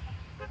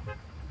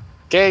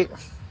 Okay,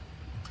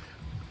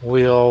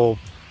 we'll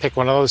pick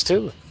one of those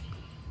two.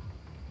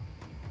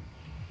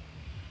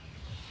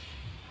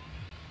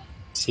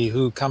 See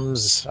who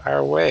comes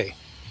our way.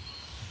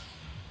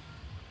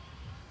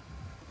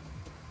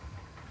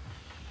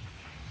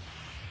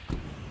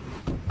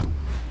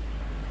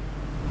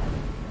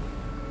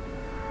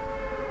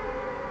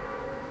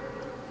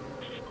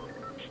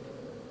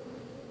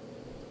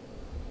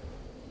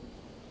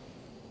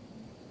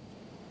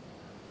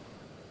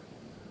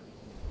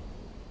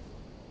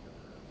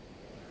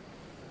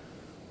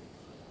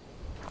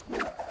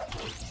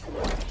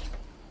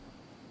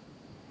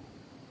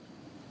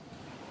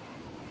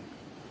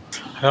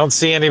 I don't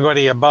see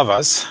anybody above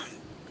us.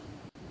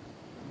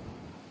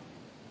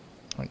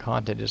 Like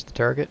haunted is the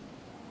target.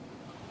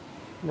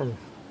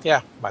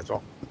 Yeah, might as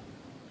well.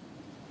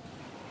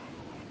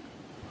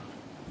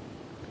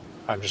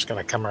 I'm just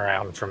going to come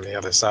around from the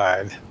other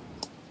side.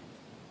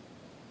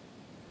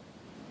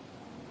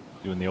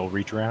 Doing the old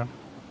reach around.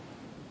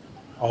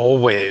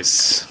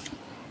 Always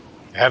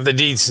have the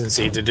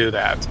decency to do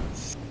that.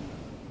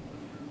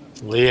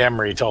 Lee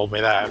Emery told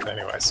me that,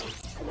 anyways.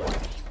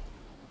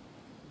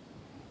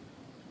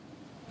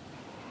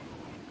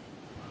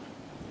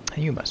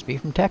 You must be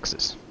from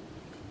Texas.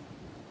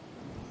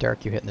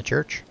 Derek, you hitting the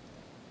church?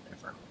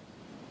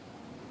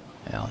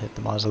 And I'll hit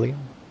the mausoleum.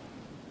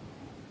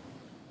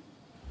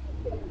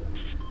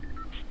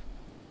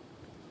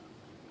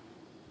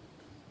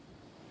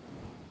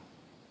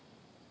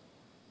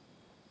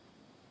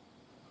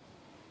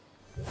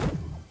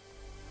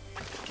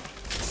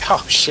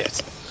 Oh,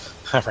 shit.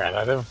 I ran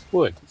out of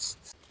wood.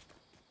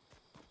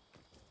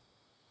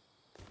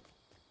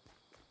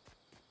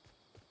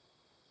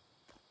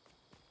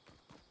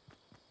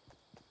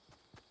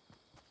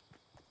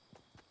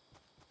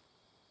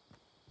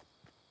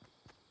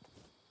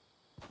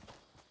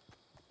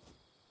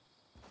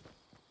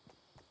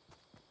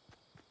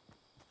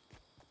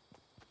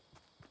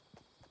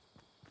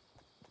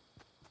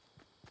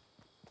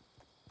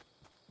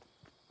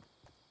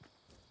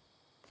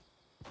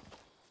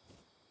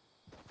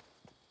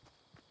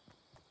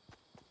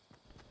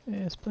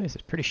 Yeah, this place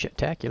is pretty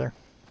shit-tacular.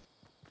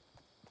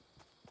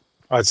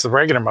 Oh, it's the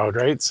regular mode,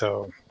 right?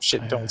 So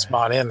shit don't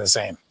spawn in the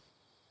same.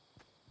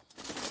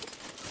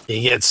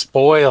 You get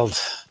spoiled.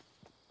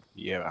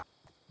 Yeah.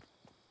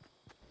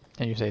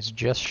 And you say it's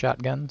just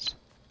shotguns?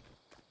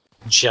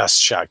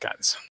 Just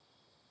shotguns.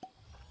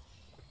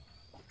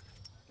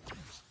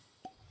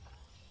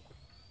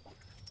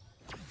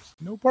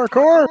 No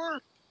parkour.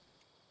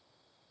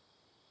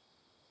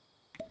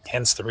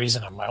 Hence the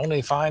reason I'm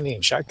only finding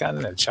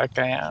shotgun and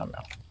shotgun ammo.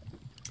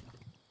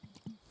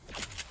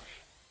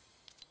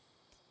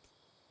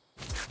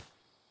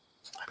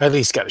 I at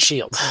least got a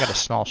shield. I got a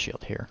small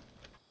shield here.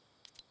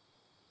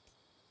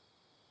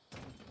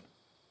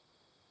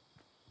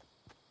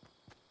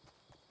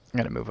 I'm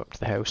gonna move up to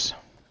the house.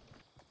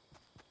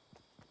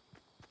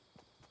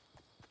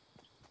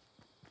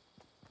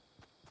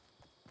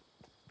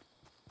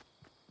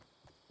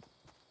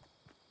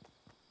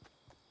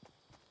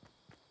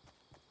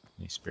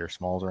 Any spare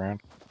smalls around?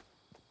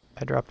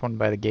 I dropped one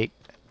by the gate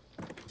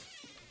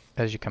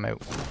as you come out.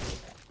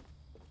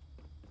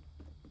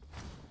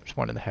 There's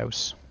one in the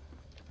house.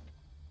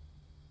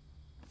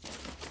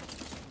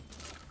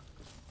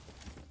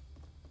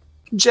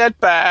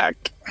 Jetpack.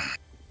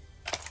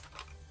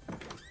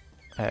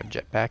 I have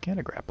jetpack and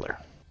a grappler.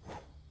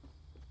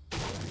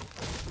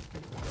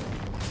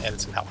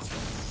 And some health.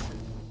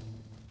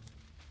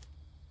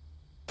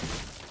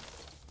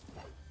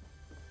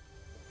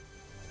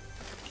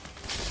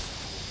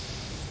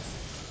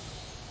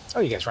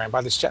 Oh, you guys ran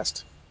by this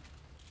chest.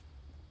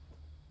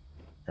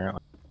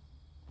 Apparently.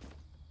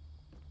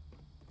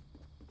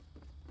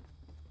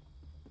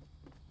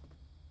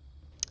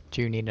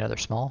 Do you need another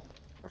small?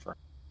 Prefer.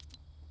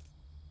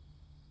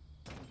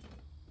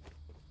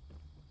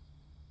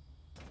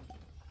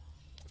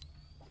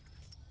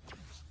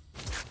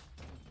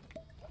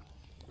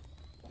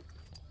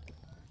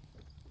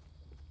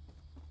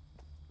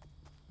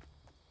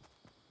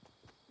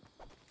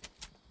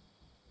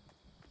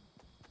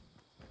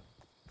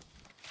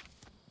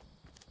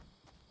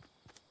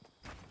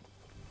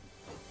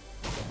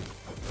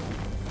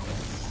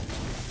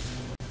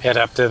 Head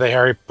up to the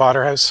Harry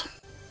Potter house.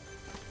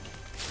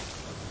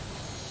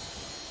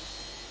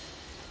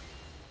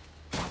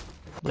 I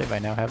believe I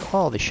now have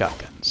all the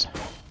shotguns.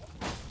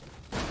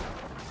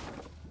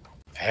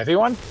 Heavy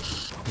one?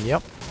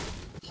 Yep.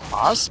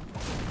 Awesome.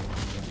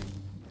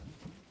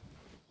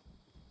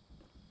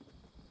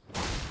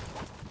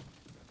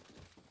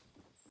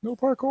 No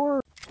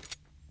parkour.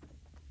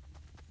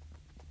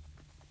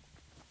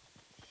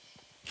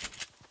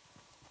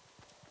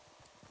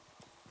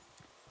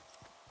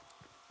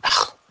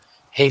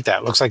 Hate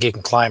that. Looks like you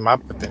can climb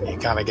up, but then you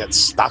kind of get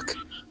stuck.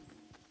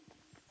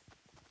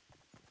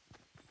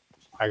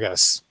 I gotta do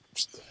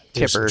some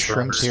Tipper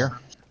shrimps here.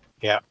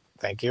 Yeah,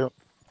 thank you.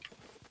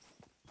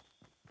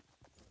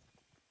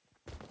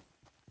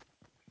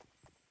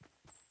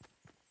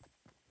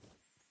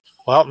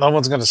 Well, no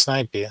one's gonna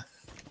snipe you.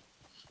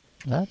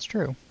 That's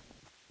true.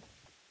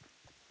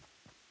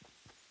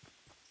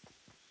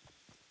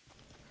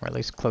 Or at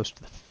least close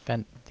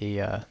to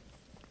the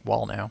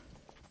wall now.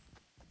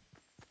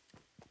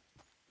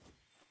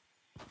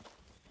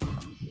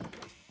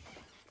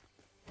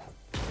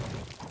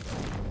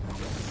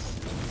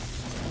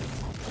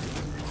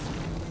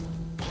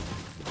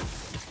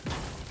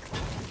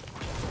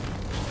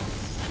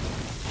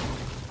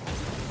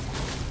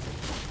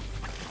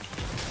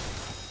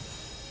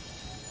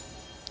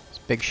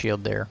 Big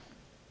shield there.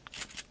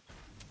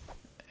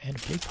 And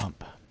a big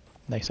pump.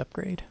 Nice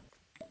upgrade.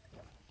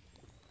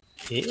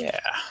 Yeah.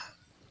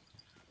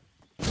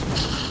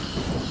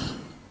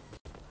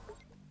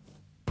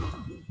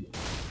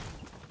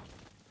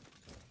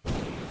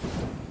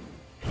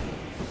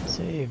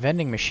 Okay,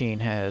 vending machine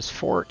has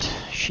fort,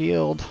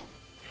 shield.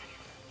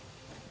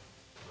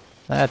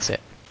 That's it.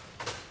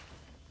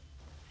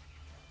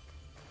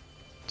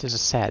 It is a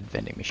sad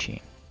vending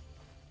machine.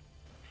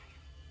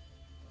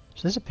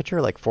 So there's a picture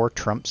of like 4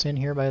 trumps in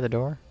here by the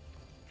door.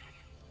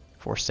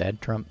 4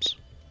 sad trumps.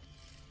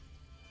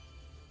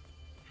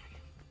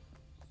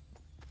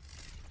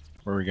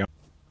 Where we go?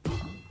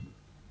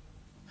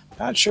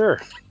 Not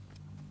sure.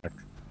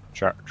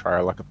 Try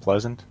our luck at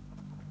Pleasant.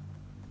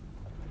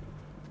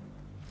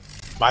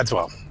 Might as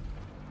well.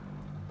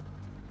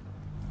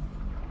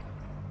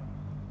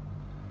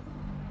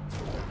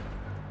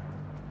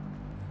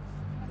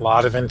 A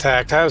lot of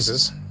intact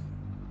houses.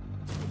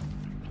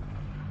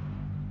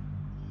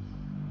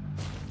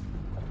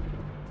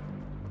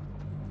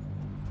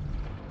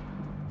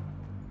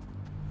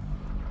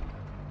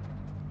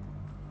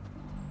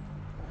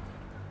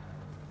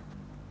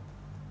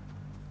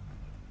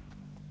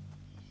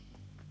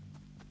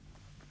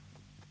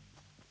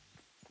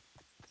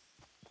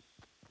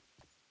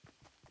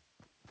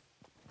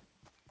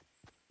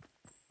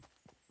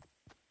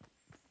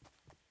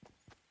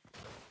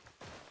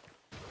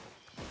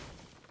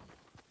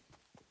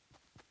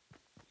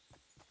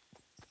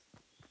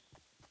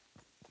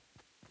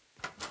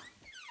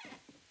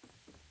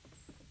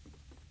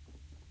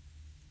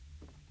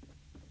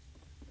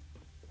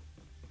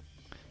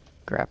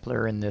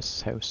 Grappler in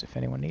this house if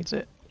anyone needs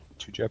it.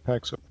 2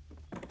 jetpacks.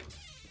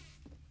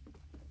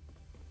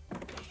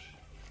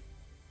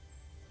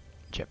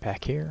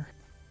 Jetpack here.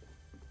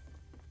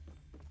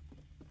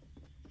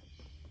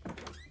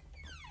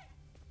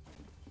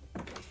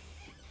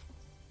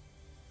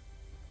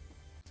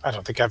 I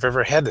don't think I've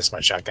ever had this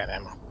much shotgun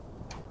ammo.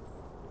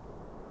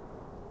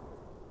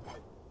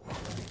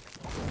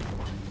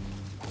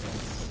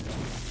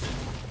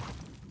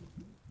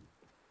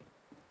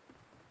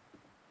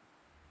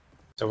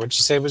 So what'd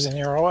you say was in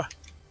here, Ola?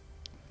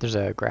 There's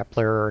a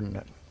grappler and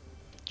a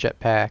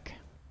jetpack.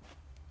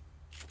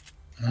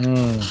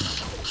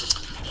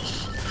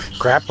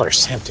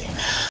 Grappler's tempting.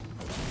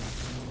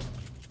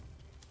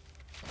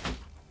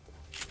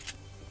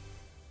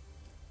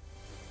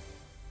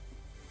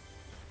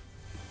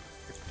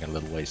 Got a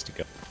little ways to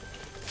go.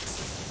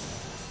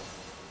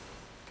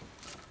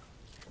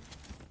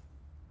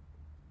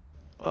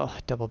 Oh,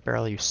 double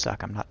barrel, you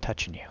suck. I'm not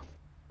touching you.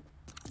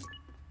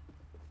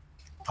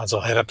 Might as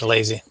well head up to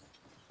Lazy.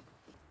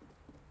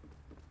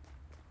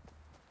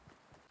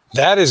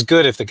 That is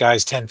good if the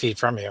guy's 10 feet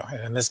from you.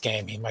 And in this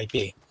game, he might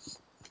be.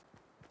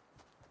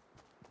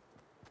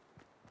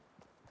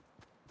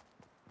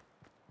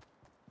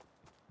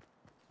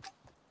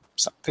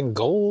 Something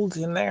gold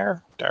in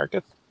there,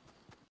 Darketh.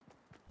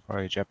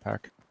 Probably a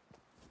jetpack.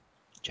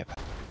 Jetpack.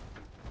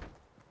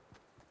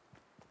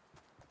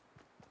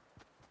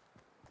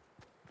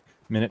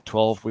 Minute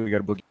 12, we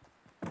got a boogie.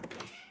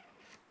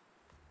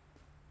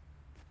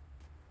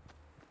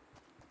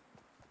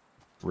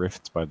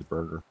 Rifts by the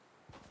burger.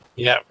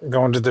 Yeah,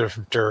 going to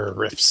the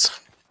rifts.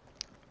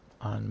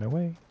 On my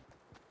way.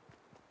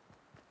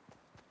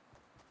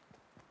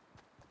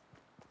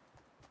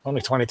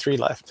 Only 23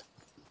 left.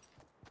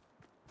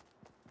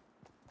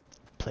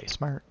 Play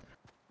smart.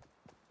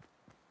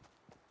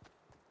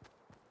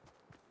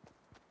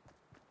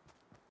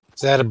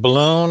 Is that a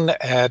balloon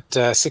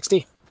at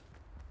 60?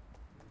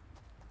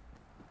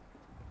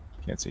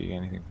 Can't see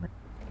anything.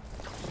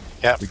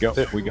 Yeah. We go.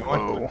 We go.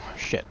 Oh,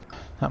 shit.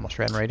 I almost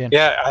ran right in.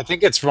 Yeah, I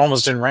think it's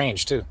almost in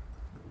range, too.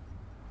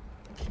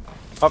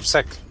 Up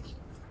sec.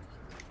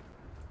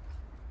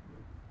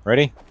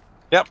 Ready?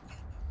 Yep.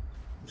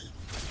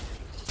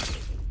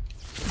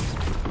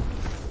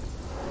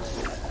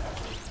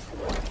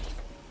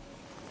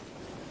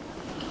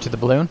 To the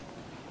balloon?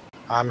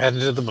 I'm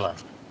headed to the balloon.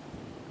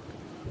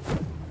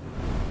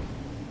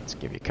 Let's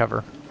give you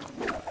cover.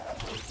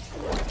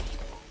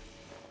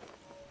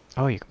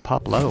 Oh, you can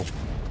pop low.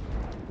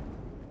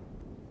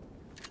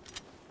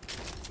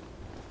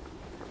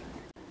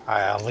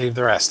 I'll leave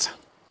the rest.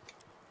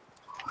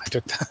 I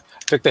took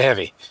the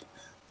heavy.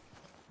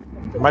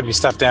 There might be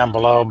stuff down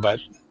below, but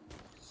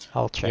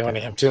I'll check you it. only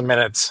have 2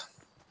 minutes.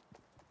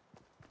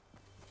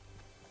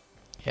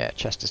 Yeah,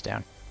 chest is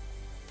down.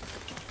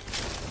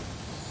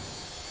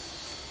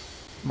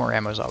 More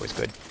ammo is always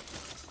good.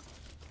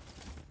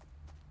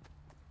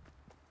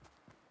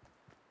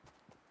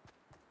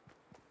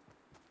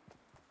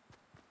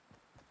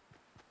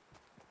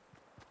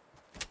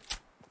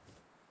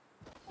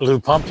 Blue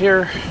pump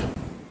here.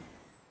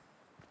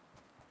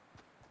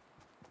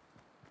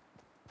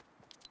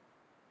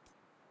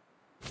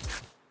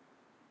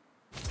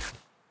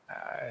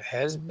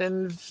 Has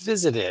been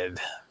visited.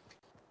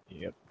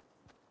 Yep.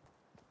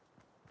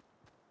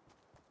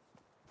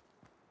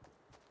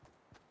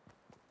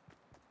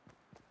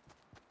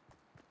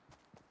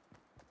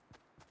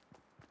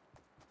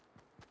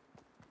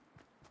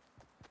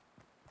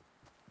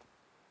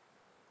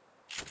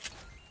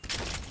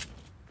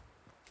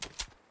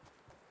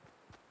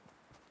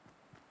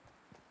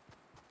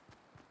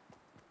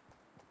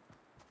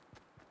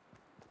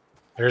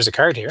 There's a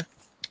card here.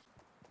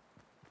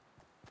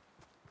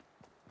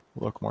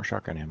 Look more more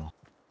shotgun ammo.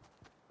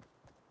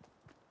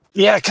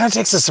 Yeah, it kind of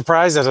takes the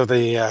surprise out of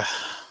the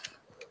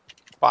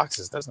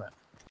boxes, doesn't it?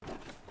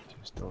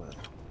 Just a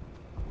little.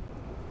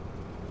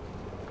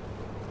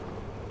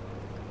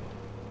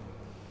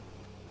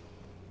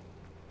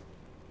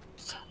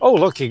 Oh,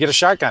 look, you get a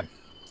shotgun.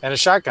 And a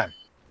shotgun.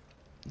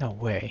 No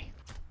way.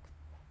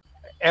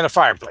 And a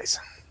fireplace.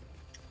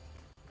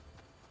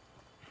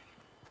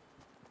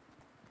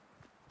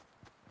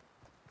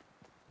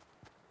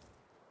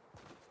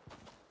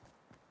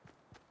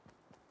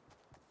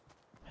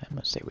 I'm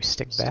gonna say we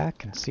stick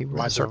back and see where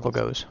My the circle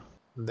turn. goes.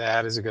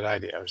 That is a good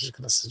idea. I was just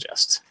going to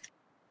suggest.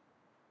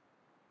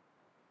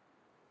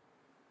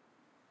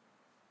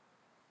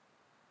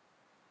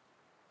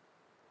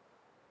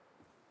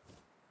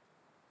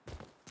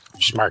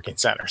 Just marking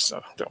center,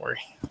 so don't worry.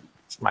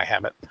 It's my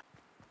habit.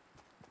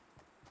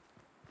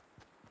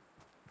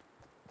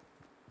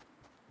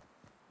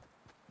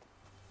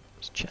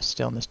 There's a chest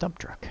still in this dump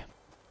truck.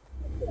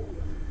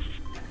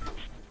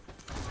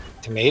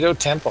 Tomato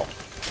Temple.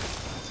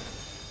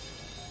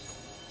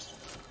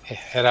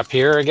 Head up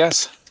here, I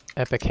guess.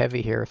 Epic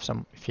heavy here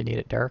if you need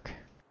it dark.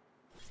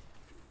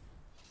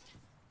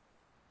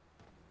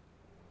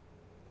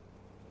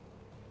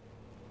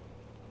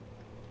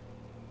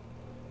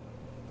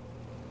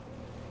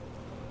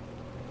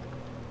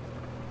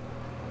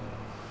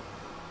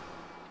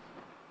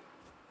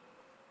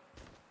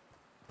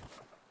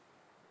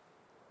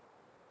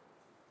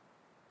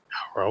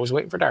 We're always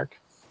waiting for dark.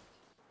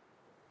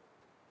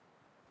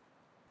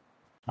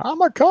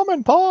 I'm a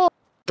coming, Paul.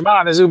 Come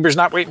on, this Uber's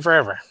not waiting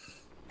forever.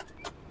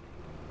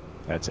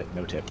 That's it.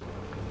 No tip.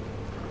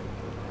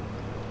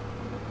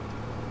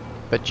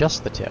 But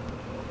just the tip.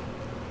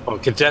 Well,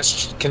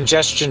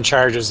 congestion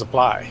charges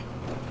apply.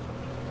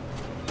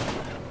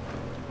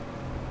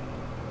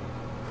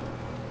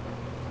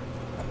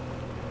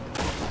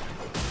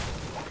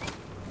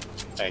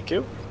 Thank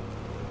you.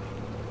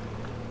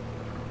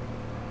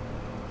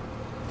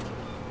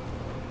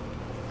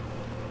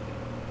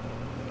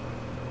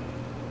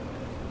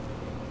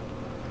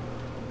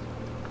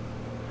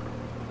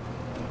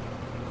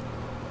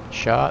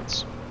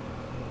 Shots.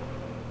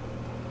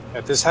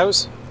 At this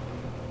house?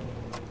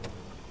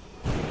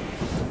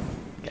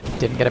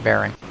 Didn't get a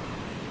bearing.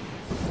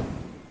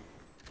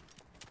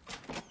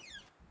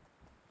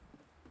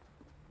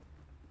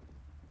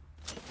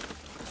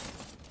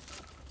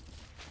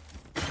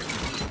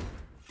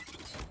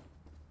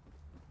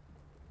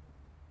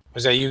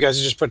 Was that you guys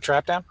who just put a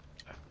trap down?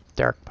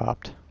 Dark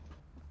popped.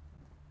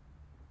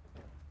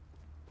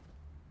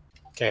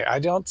 Okay, I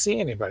don't see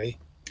anybody.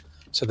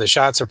 So the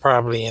shots are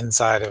probably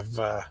inside of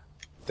the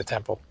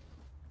temple.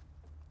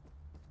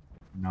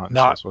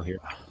 Not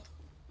here.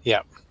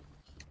 Yep.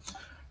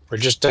 We're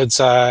just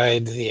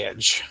outside the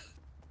edge.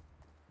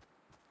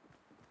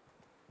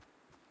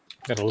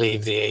 Gonna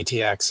leave the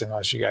ATX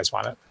unless you guys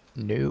want it.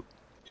 Nope.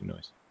 Too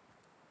noisy.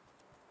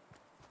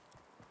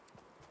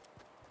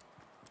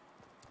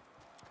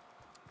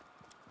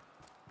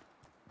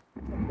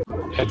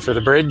 Head for the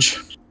bridge.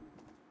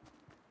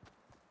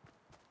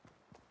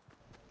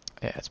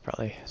 Yeah, it's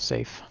probably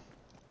safe.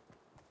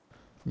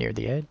 Near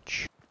the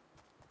edge.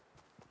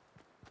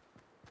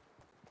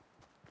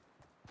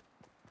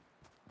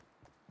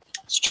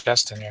 It's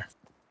chest in here.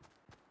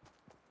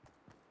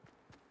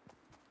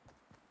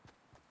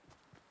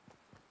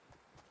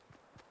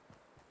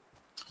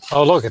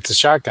 Oh, look, it's a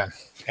shotgun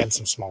and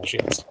some small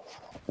shields.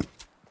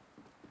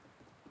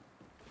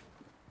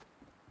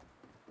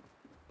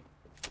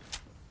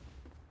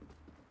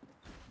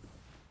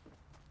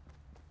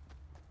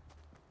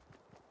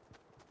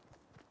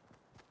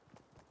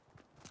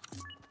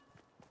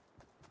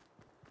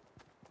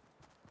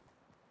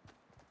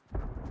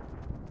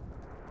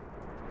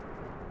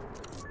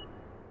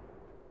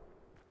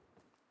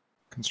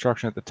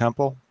 Construction at the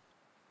temple.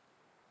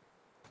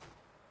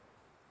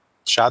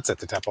 Shots at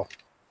the temple.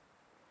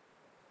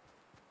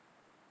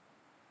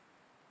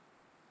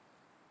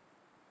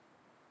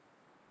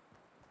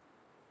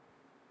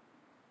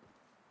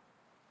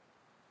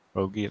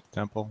 Bogey at the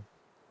temple.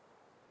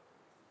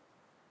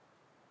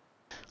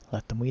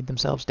 Let them weed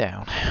themselves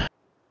down.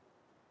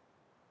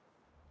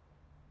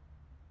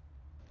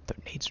 Their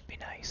needs would be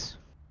nice.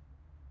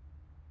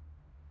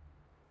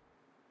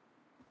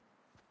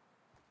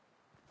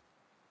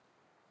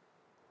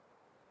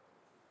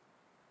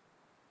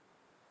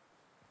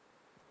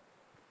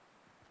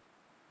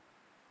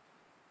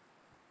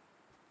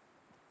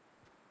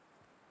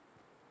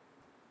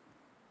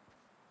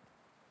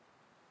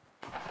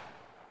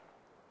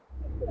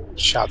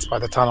 Shots by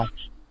the tunnel.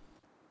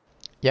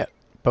 Yep,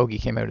 bogey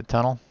came out of the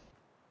tunnel.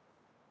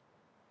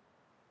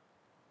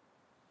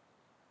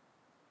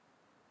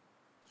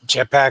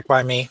 Jetpack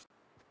by me.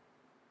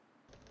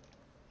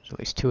 There's at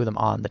least two of them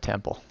on the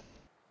temple.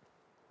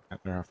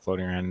 They're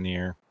floating around in the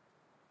air.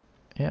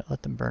 Yeah,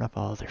 let them burn up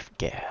all their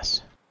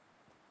gas.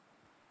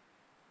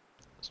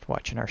 Just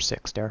watching our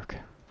 6 dark.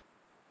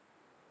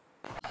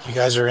 You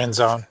guys are in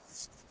zone.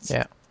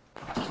 Yeah.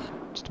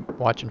 Just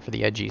watching for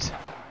the edgies.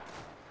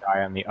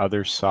 Guy on the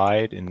other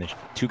side,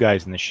 two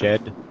guys in the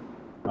shed.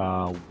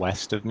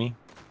 West of me.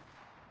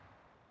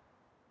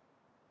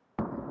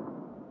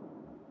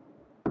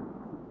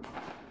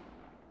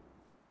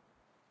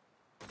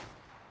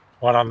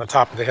 One on the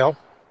top of the hill.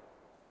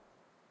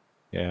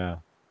 Yeah.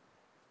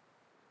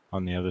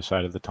 On the other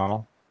side of the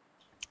tunnel.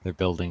 They're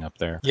building up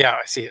there. Yeah,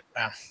 I see it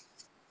now.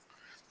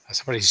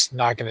 Somebody's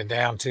knocking it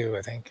down too,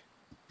 I think.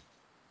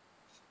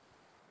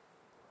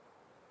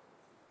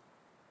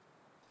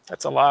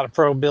 That's a lot of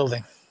pro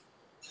building.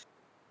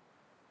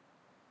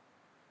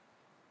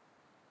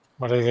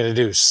 What are they going to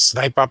do?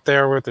 Snipe up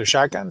there with their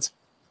shotguns?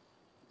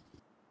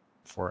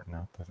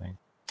 Fortnite, I think.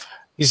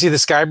 You see the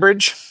sky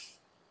bridge?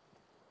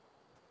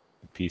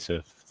 A piece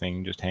of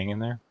thing just hanging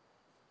there.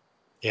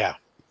 Yeah.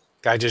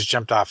 Guy just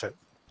jumped off it.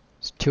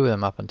 There's two of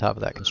them up on top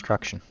of that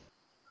construction.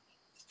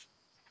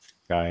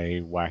 Guy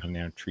whacking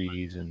down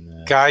trees and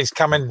the Guy's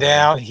coming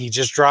down. He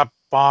just dropped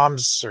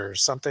bombs or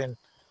something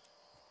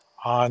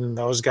on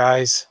those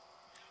guys.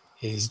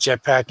 He's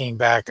jetpacking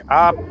back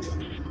up.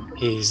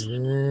 He's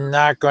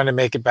not going to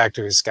make it back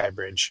to his sky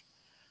bridge.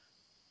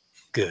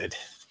 Good.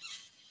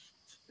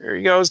 There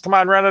he goes. Come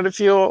on, run out of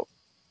fuel.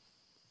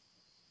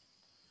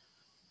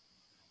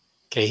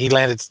 Okay, he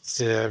landed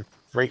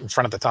right in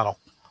front of the tunnel.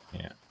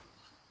 Yeah.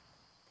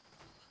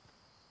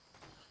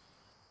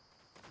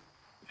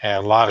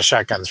 And a lot of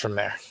shotguns from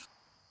there.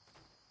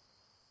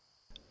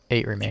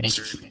 8 remaining.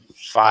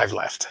 5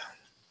 left.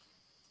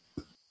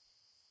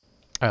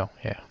 Oh,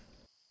 yeah.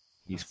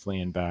 He's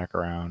fleeing back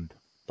around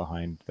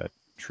behind that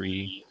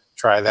tree.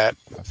 Try that.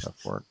 That's up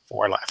for it.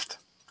 4 left.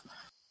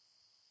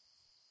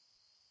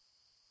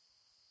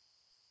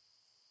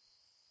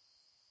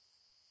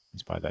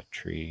 He's by that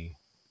tree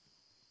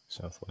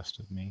southwest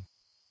of me.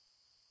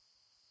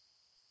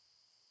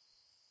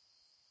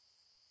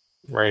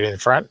 Right in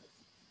front.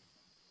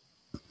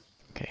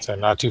 Okay. So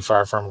not too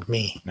far from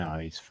me. No,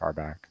 he's far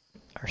back.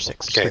 Our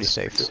 6 is Okay. pretty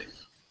safe.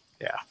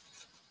 Yeah.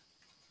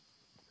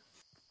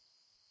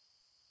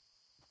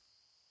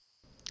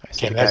 I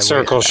see Okay, the guy next way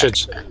circle back. should.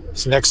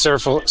 This next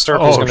circle is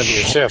going to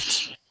be a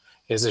shift.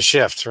 Is a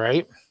shift,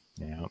 right?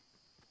 Yeah.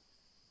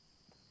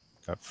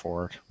 Got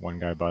fort. One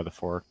guy by the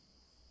fort.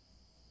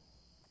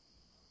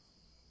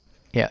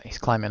 Yeah, he's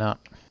climbing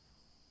up.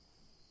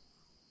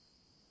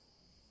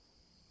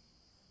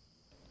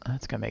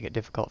 That's going to make it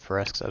difficult for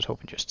us because I was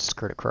hoping just to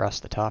skirt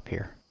across the top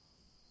here.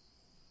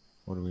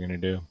 What are we gonna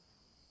do?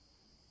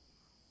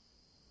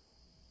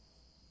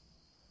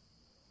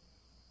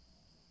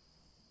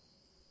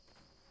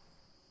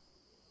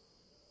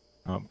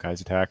 Oh,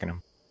 guy's attacking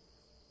him.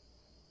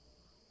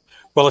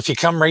 Well, if you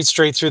come right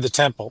straight through the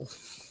temple,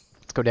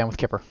 Let's go down with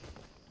Kipper.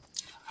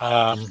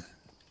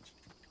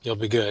 you'll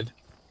be good.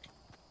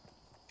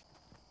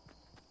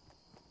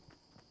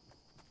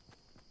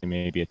 It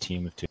may be a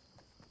team of 2.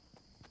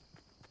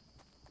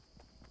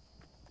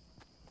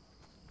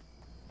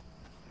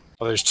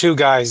 Well, there's 2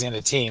 guys in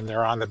a team.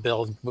 They're on the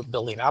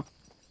building up.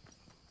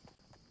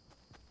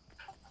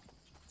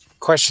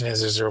 Question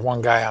is there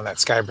one guy on that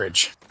sky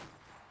bridge?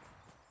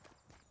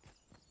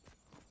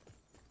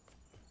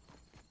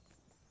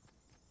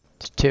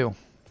 It's 2.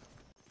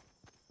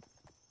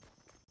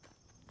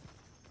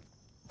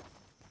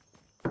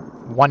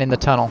 One in the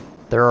tunnel.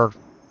 There are...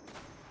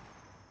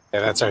 Yeah,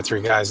 that's our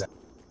 3 guys.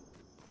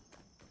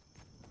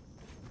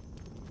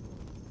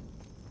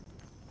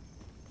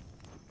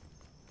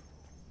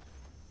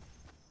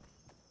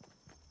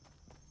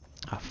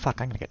 Oh, fuck,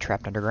 I'm gonna get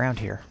trapped underground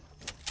here.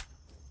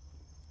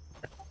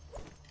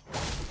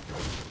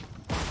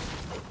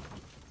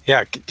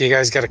 Yeah, you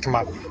guys got to come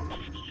up.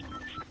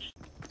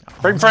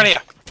 Right in front of you.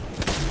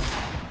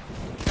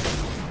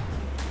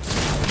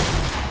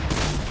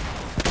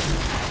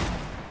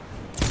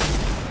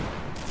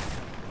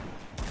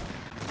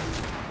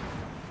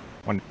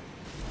 One.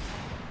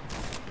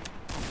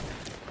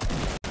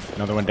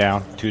 Another one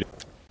down. 2.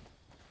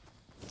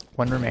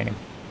 1 remaining.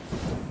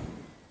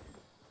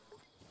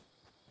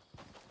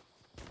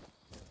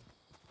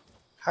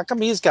 How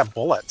come he's got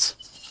bullets?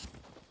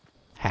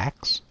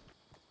 Hacks?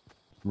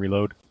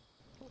 Reload.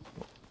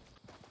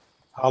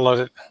 I'll load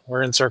it.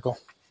 We're in circle.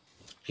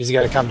 He's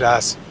got to come to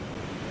us.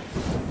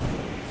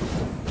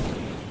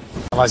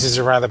 Unless he's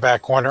around the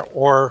back corner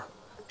or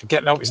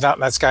no, he's not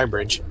in that sky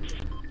bridge.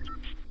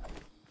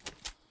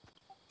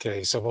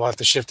 Okay, so we'll have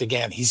to shift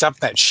again. He's up in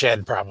that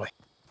shed probably.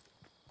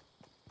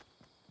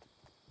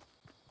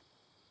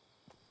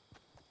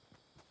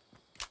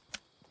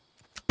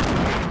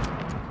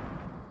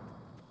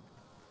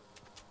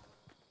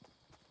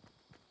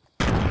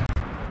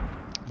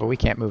 But we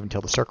can't move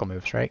until the circle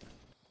moves, right?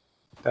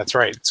 That's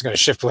right. It's going to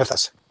shift with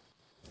us.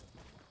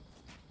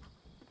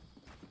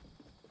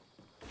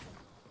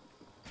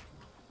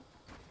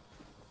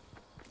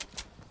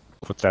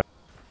 What's that?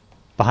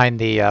 Behind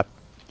the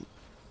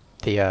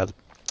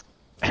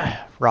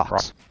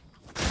rocks.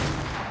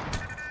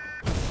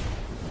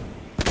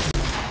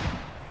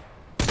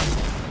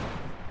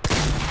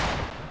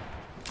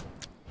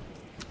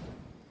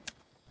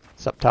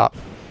 It's up top.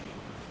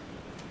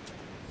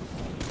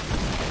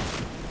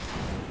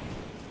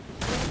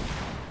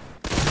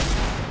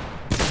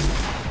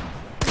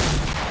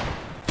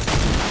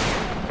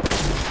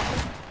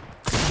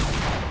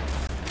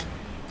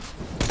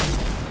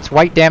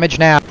 white damage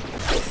now.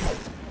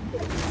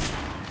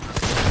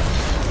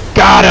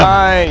 Got him!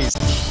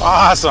 Nice.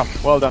 Awesome.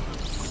 Well done.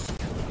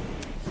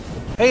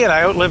 Hey, and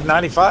I outlived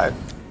 95.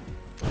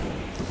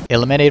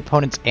 Eliminate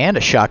opponents and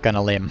a shotgun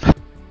a limb.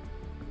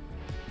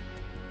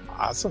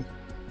 Awesome.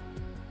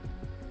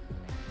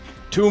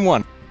 2 and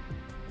 1.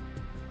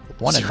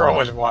 1 and 0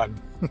 1. and 1.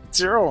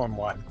 0 and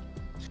 1.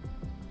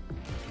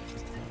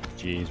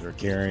 Jeez, we're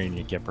carrying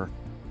you, Kipper.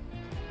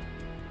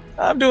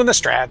 I'm doing the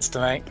strats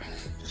tonight.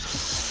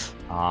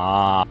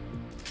 Ah.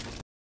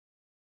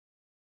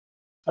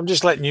 I'm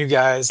just letting you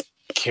guys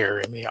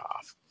carry me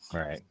off.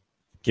 Right.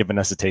 Giving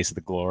us a taste of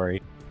the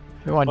glory.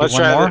 We want to Let's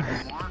do one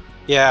try more?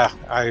 Yeah,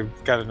 I've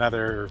got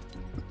another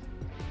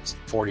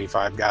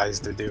 45 guys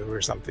to do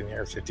or something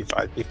here,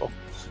 55 people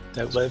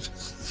that live.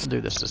 We'll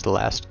do this as the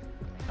last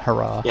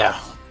hurrah.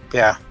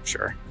 Yeah,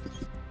 sure.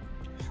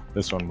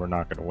 This one we're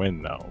not going to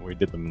win, though. We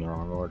did them in the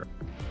wrong order.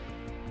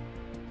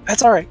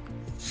 That's all right.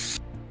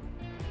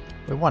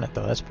 We won it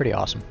though, that's pretty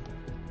awesome.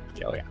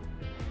 Oh, yeah.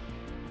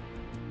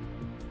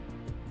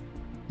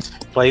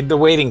 Played the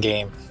waiting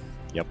game.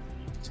 Yep.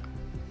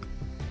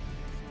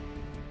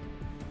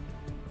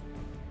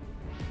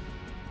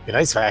 Be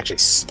nice if I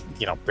actually,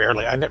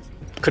 barely.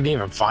 Couldn't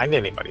even find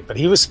anybody, but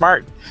he was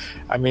smart.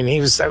 I mean,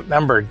 he was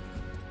outnumbered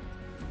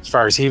as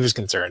far as he was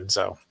concerned.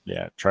 So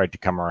Yeah, tried to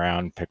come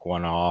around, pick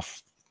one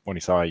off. When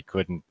he saw he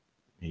couldn't,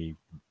 he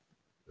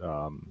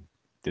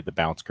did the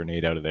bounce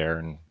grenade out of there.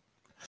 And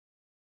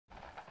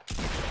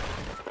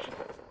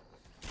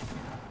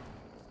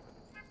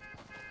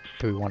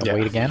Do we want to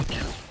wait again?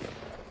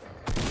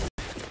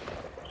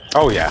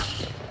 oh yeah,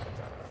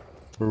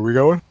 where are we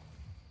going?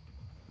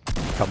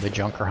 Probably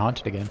junk or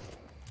haunted again.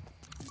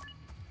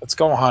 let's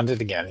go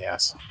haunted again.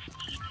 Yes,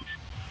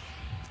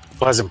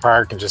 Pleasant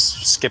Park and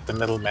just skip the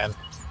middlemen.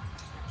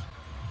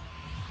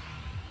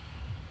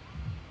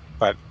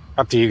 But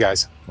up to you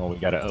guys. Well, we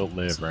got to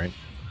outlive, right?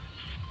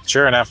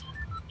 Sure enough.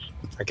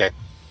 Okay.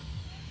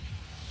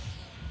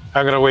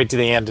 I'm gonna wait to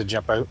the end to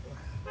jump out,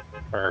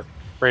 or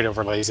right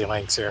over Lazy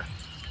Links here.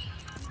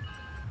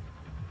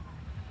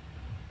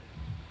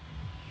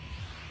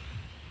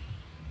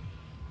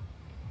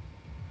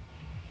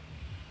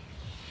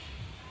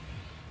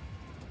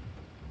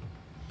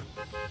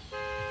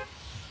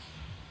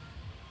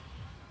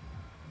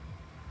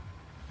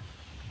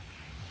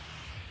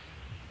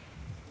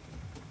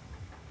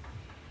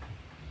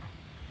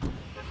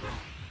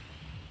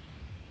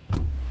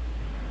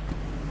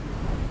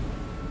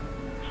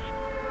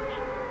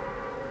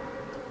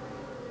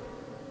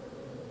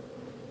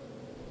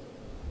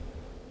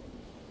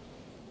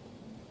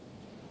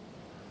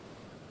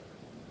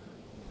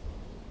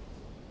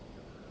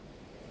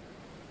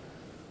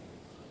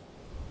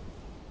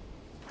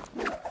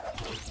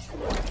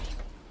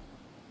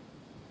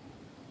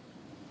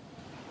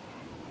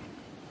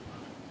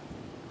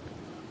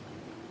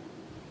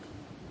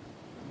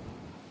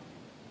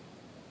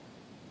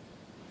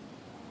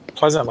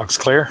 Pleasant looks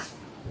clear.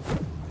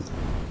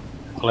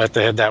 I'll have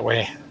to head that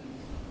way.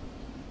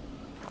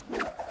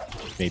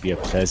 Maybe a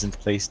pleasant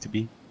place to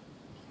be.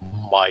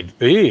 Might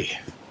be.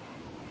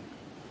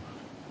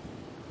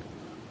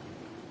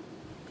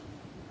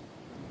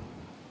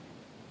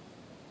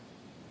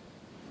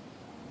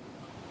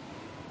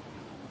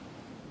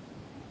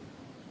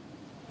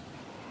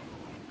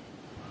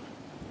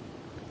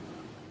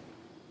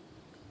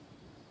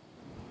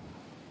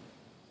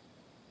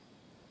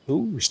 Ooh,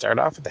 we start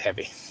off with the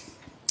heavy.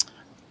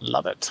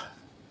 Love it.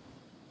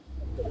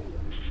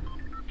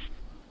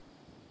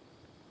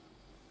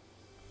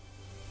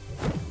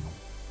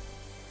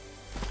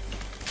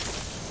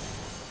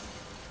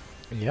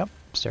 Yep,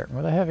 starting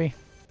with a heavy.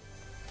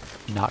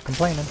 Not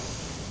complaining.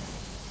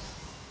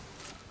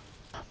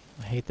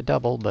 I hate the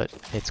double, but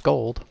it's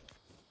gold.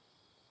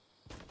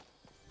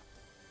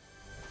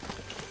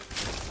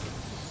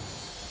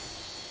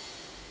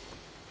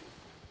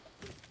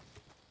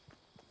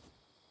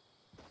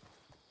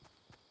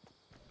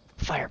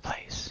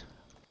 Fireplace.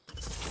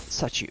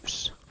 Such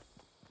use.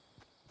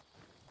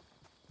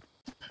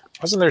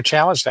 Wasn't there a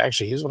challenge to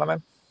actually use one of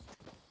them?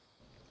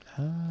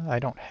 I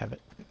don't have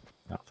it.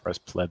 Not for us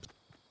plebs.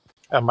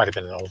 That might have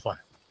been an old one.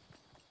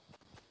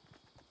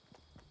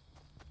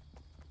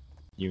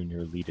 You and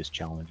your elitist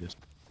challenges.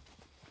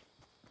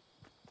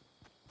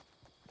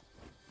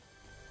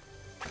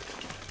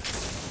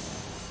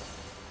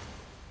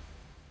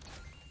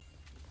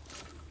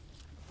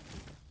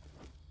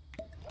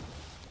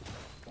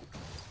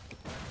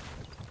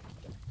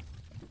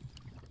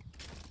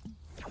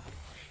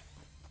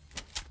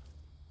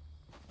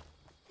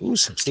 Ooh,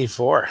 some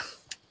C4.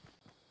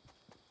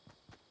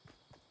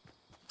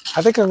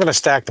 I think I'm going to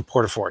stack the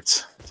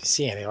porta-forts. If you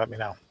see any, let me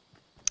know.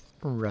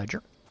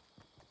 Roger.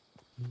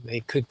 They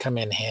could come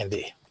in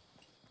handy.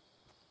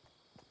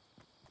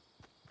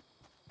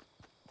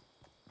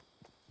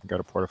 Go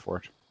to Porta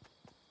Fort.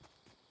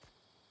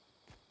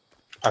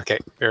 Okay,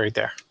 they're right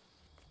there.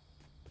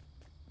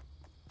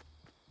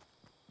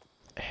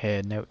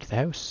 Heading out to the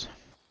house.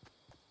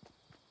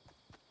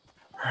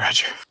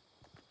 Roger.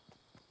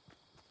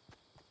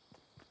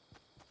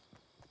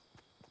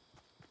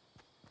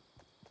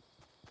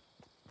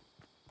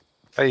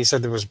 But you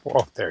said there was.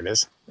 Oh, there it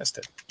is. Missed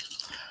it.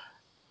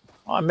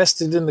 Oh, I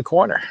missed it in the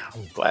corner.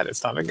 I'm glad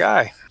it's not a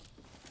guy.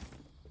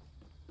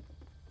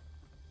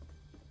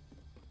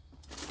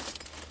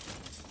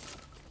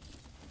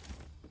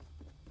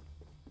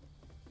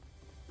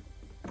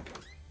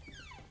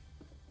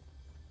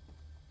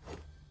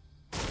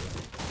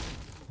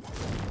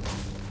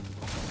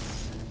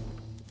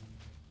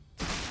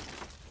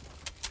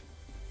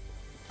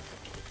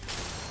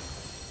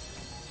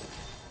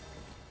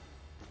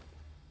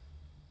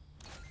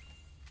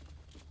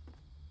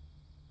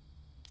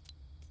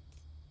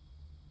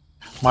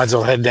 Might as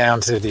well head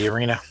down to the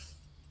arena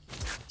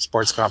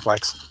sports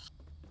complex.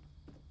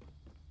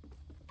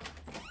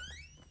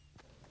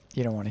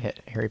 You don't want to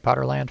hit Harry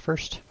Potter Land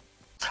first?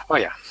 Oh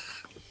yeah.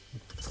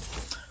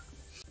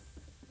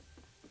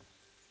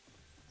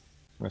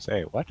 I'm gonna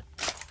say what?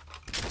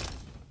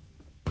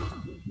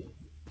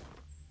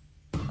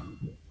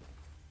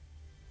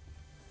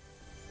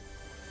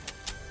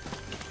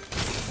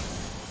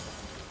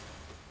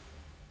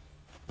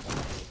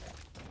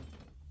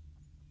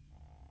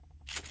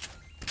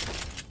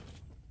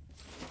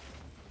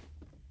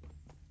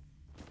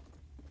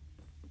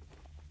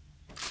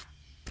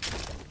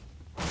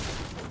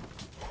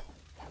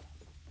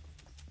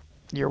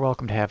 You're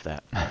welcome to have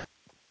that.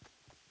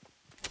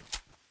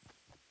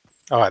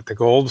 Oh, at the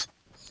gold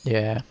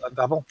Yeah.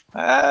 double.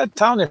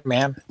 Telling you,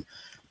 man,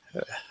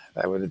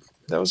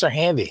 those are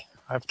handy.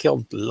 I've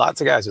killed lots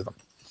of guys with them.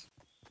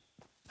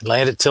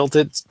 Landed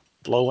tilted,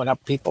 blowing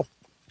up people.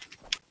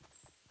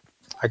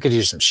 I could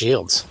use some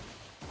shields.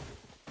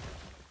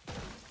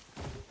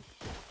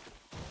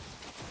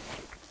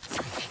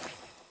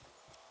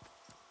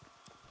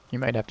 You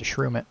might have to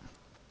shroom it.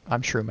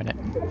 I'm shrooming it.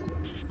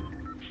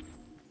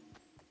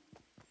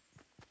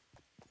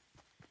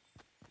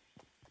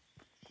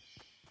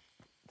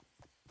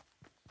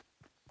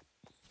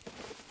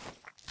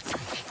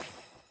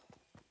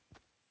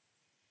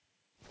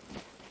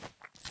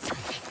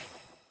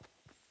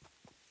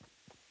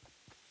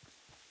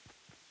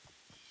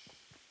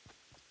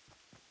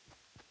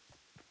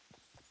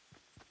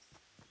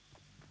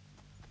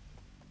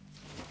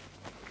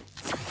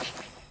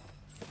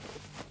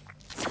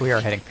 We are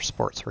heading for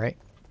sports, right?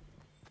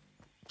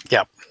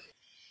 Yep.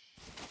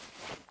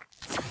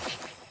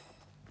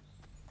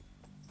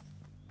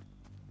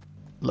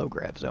 Low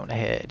grab zone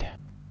ahead.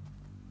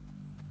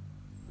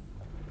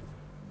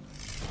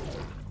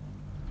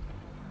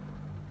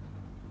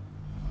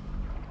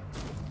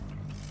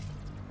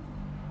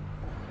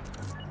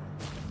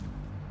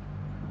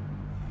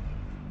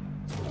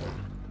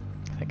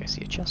 I think I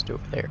see a chest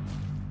over there.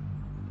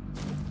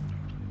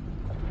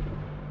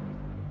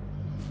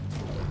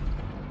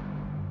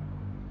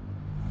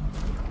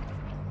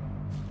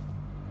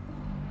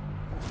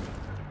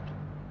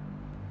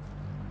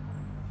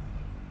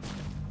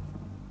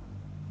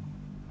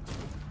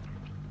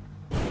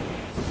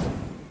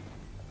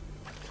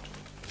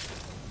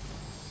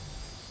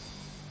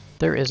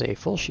 There is a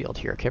full shield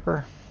here,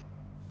 Kipper.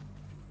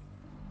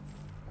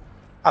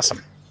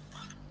 Awesome.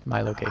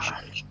 My location.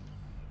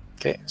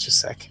 Okay, just a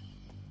sec.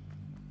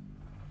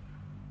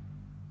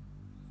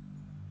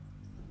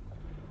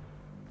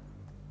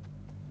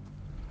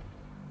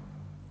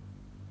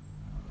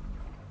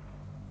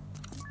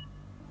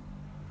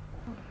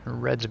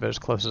 Red's about as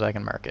close as I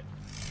can mark it.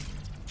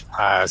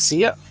 See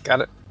ya.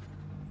 Got it.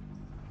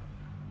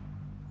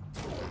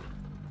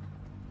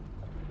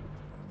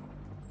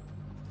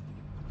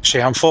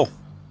 Actually, I'm full.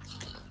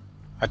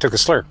 I took a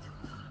slurp.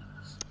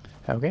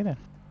 Okay then.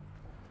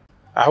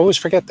 I always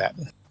forget that.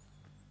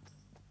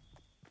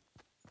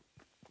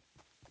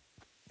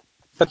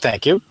 But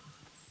thank you.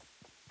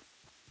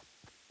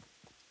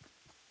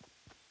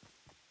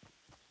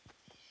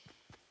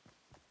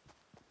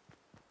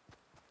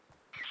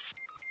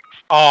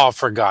 Oh,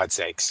 for God's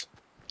sakes.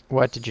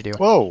 What did you do?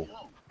 Whoa!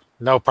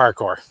 No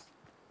parkour.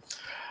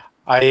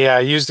 I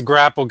used a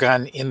grapple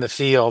gun in the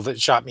field.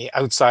 It shot me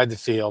outside the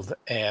field,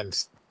 and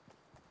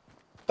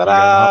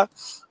ta-da!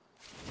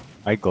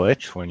 I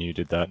glitch when you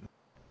did that.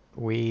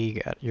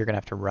 You're gonna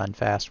have to run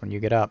fast when you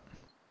get up.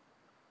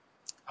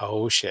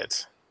 Oh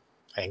shit!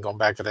 I ain't going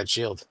back for that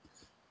shield.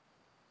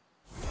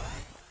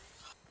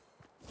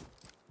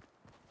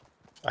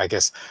 I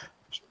guess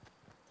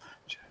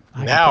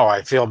now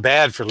I feel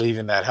bad for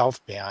leaving that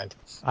health behind.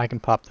 I can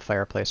pop the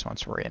fireplace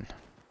once we're in.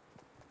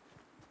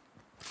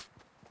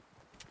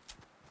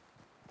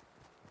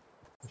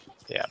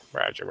 Yeah,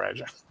 roger,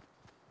 roger.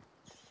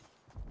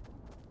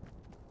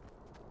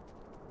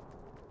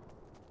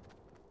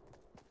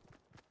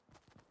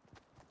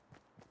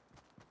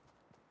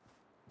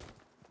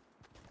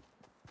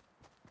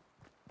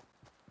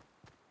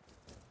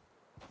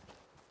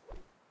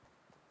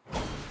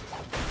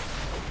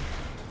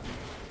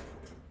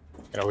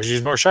 You can always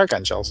use more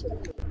shotgun shells.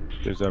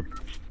 There's a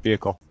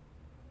vehicle.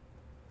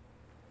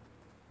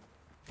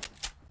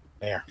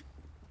 There.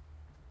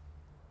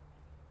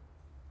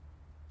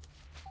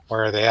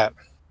 Where are they at?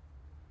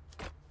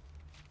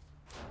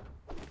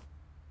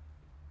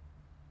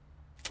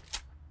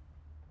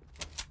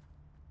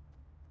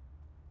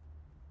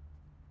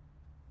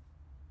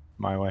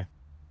 my way.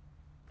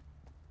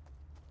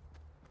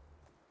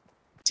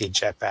 See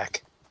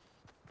jetpack.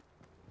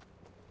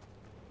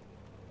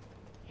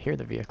 Hear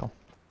the vehicle.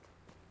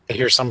 I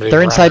hear somebody.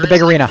 They're inside the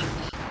big arena.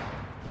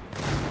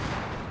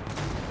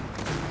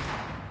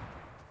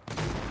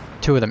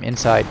 2 of them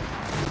inside.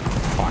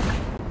 Fuck.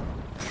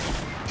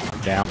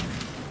 Down.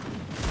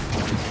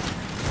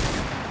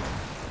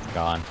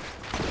 Gone.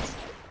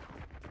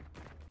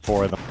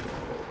 4 of them.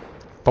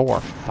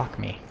 4. Fuck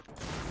me.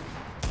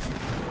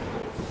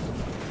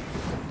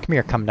 Come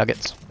here, cum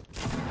nuggets.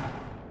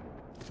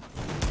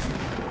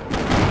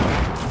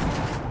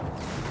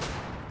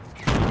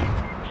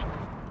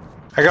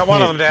 I got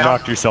one of them down.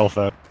 Knocked yourself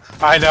out.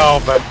 I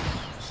know, but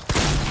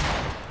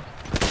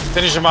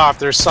finish them off.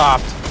 They're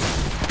soft.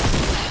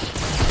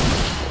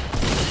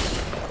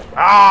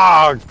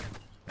 Ah!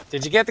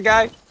 Did you get the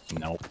guy?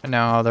 Nope.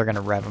 No, they're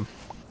gonna rev him.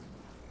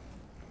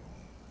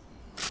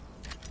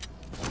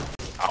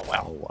 Oh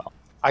well. Oh well.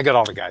 I got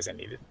all the guys I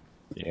needed.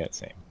 Yeah,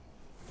 same.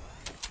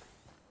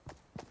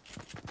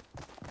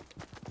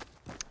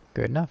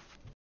 Good enough.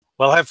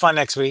 Well, have fun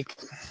next week.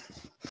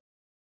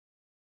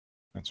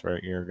 That's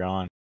right. You're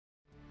gone.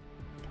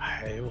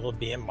 I will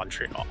be in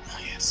Montreal.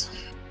 Yes.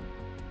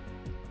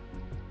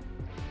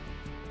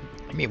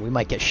 I mean, we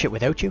might get shit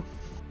without you.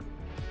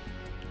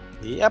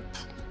 Yep.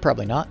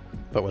 Probably not,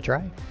 but we'll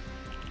try.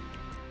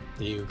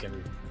 You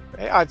can.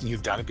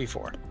 You've done it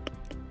before.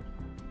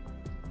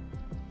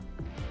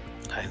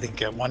 I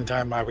think at one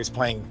time I was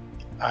playing.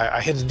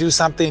 I had to do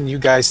something. You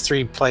guys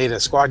 3 played a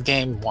squad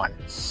game, won,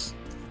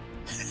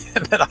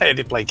 and then I had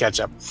to play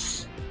catch up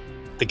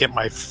to get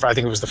my. I think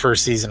it was the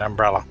first season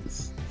umbrella.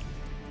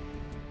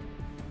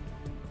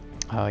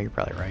 Oh, you're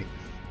probably right.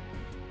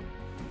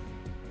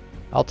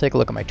 I'll take a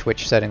look at my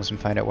Twitch settings and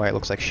find out why it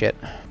looks like shit.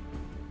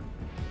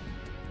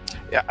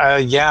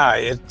 Yeah,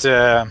 it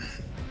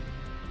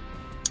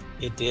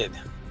did.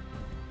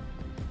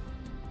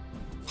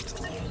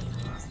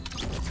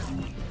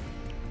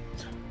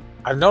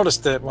 I've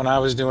noticed that when I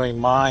was doing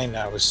mine,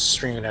 I was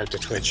streaming out to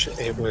Twitch.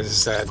 It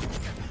was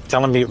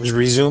telling me it was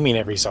resuming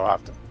every so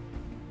often.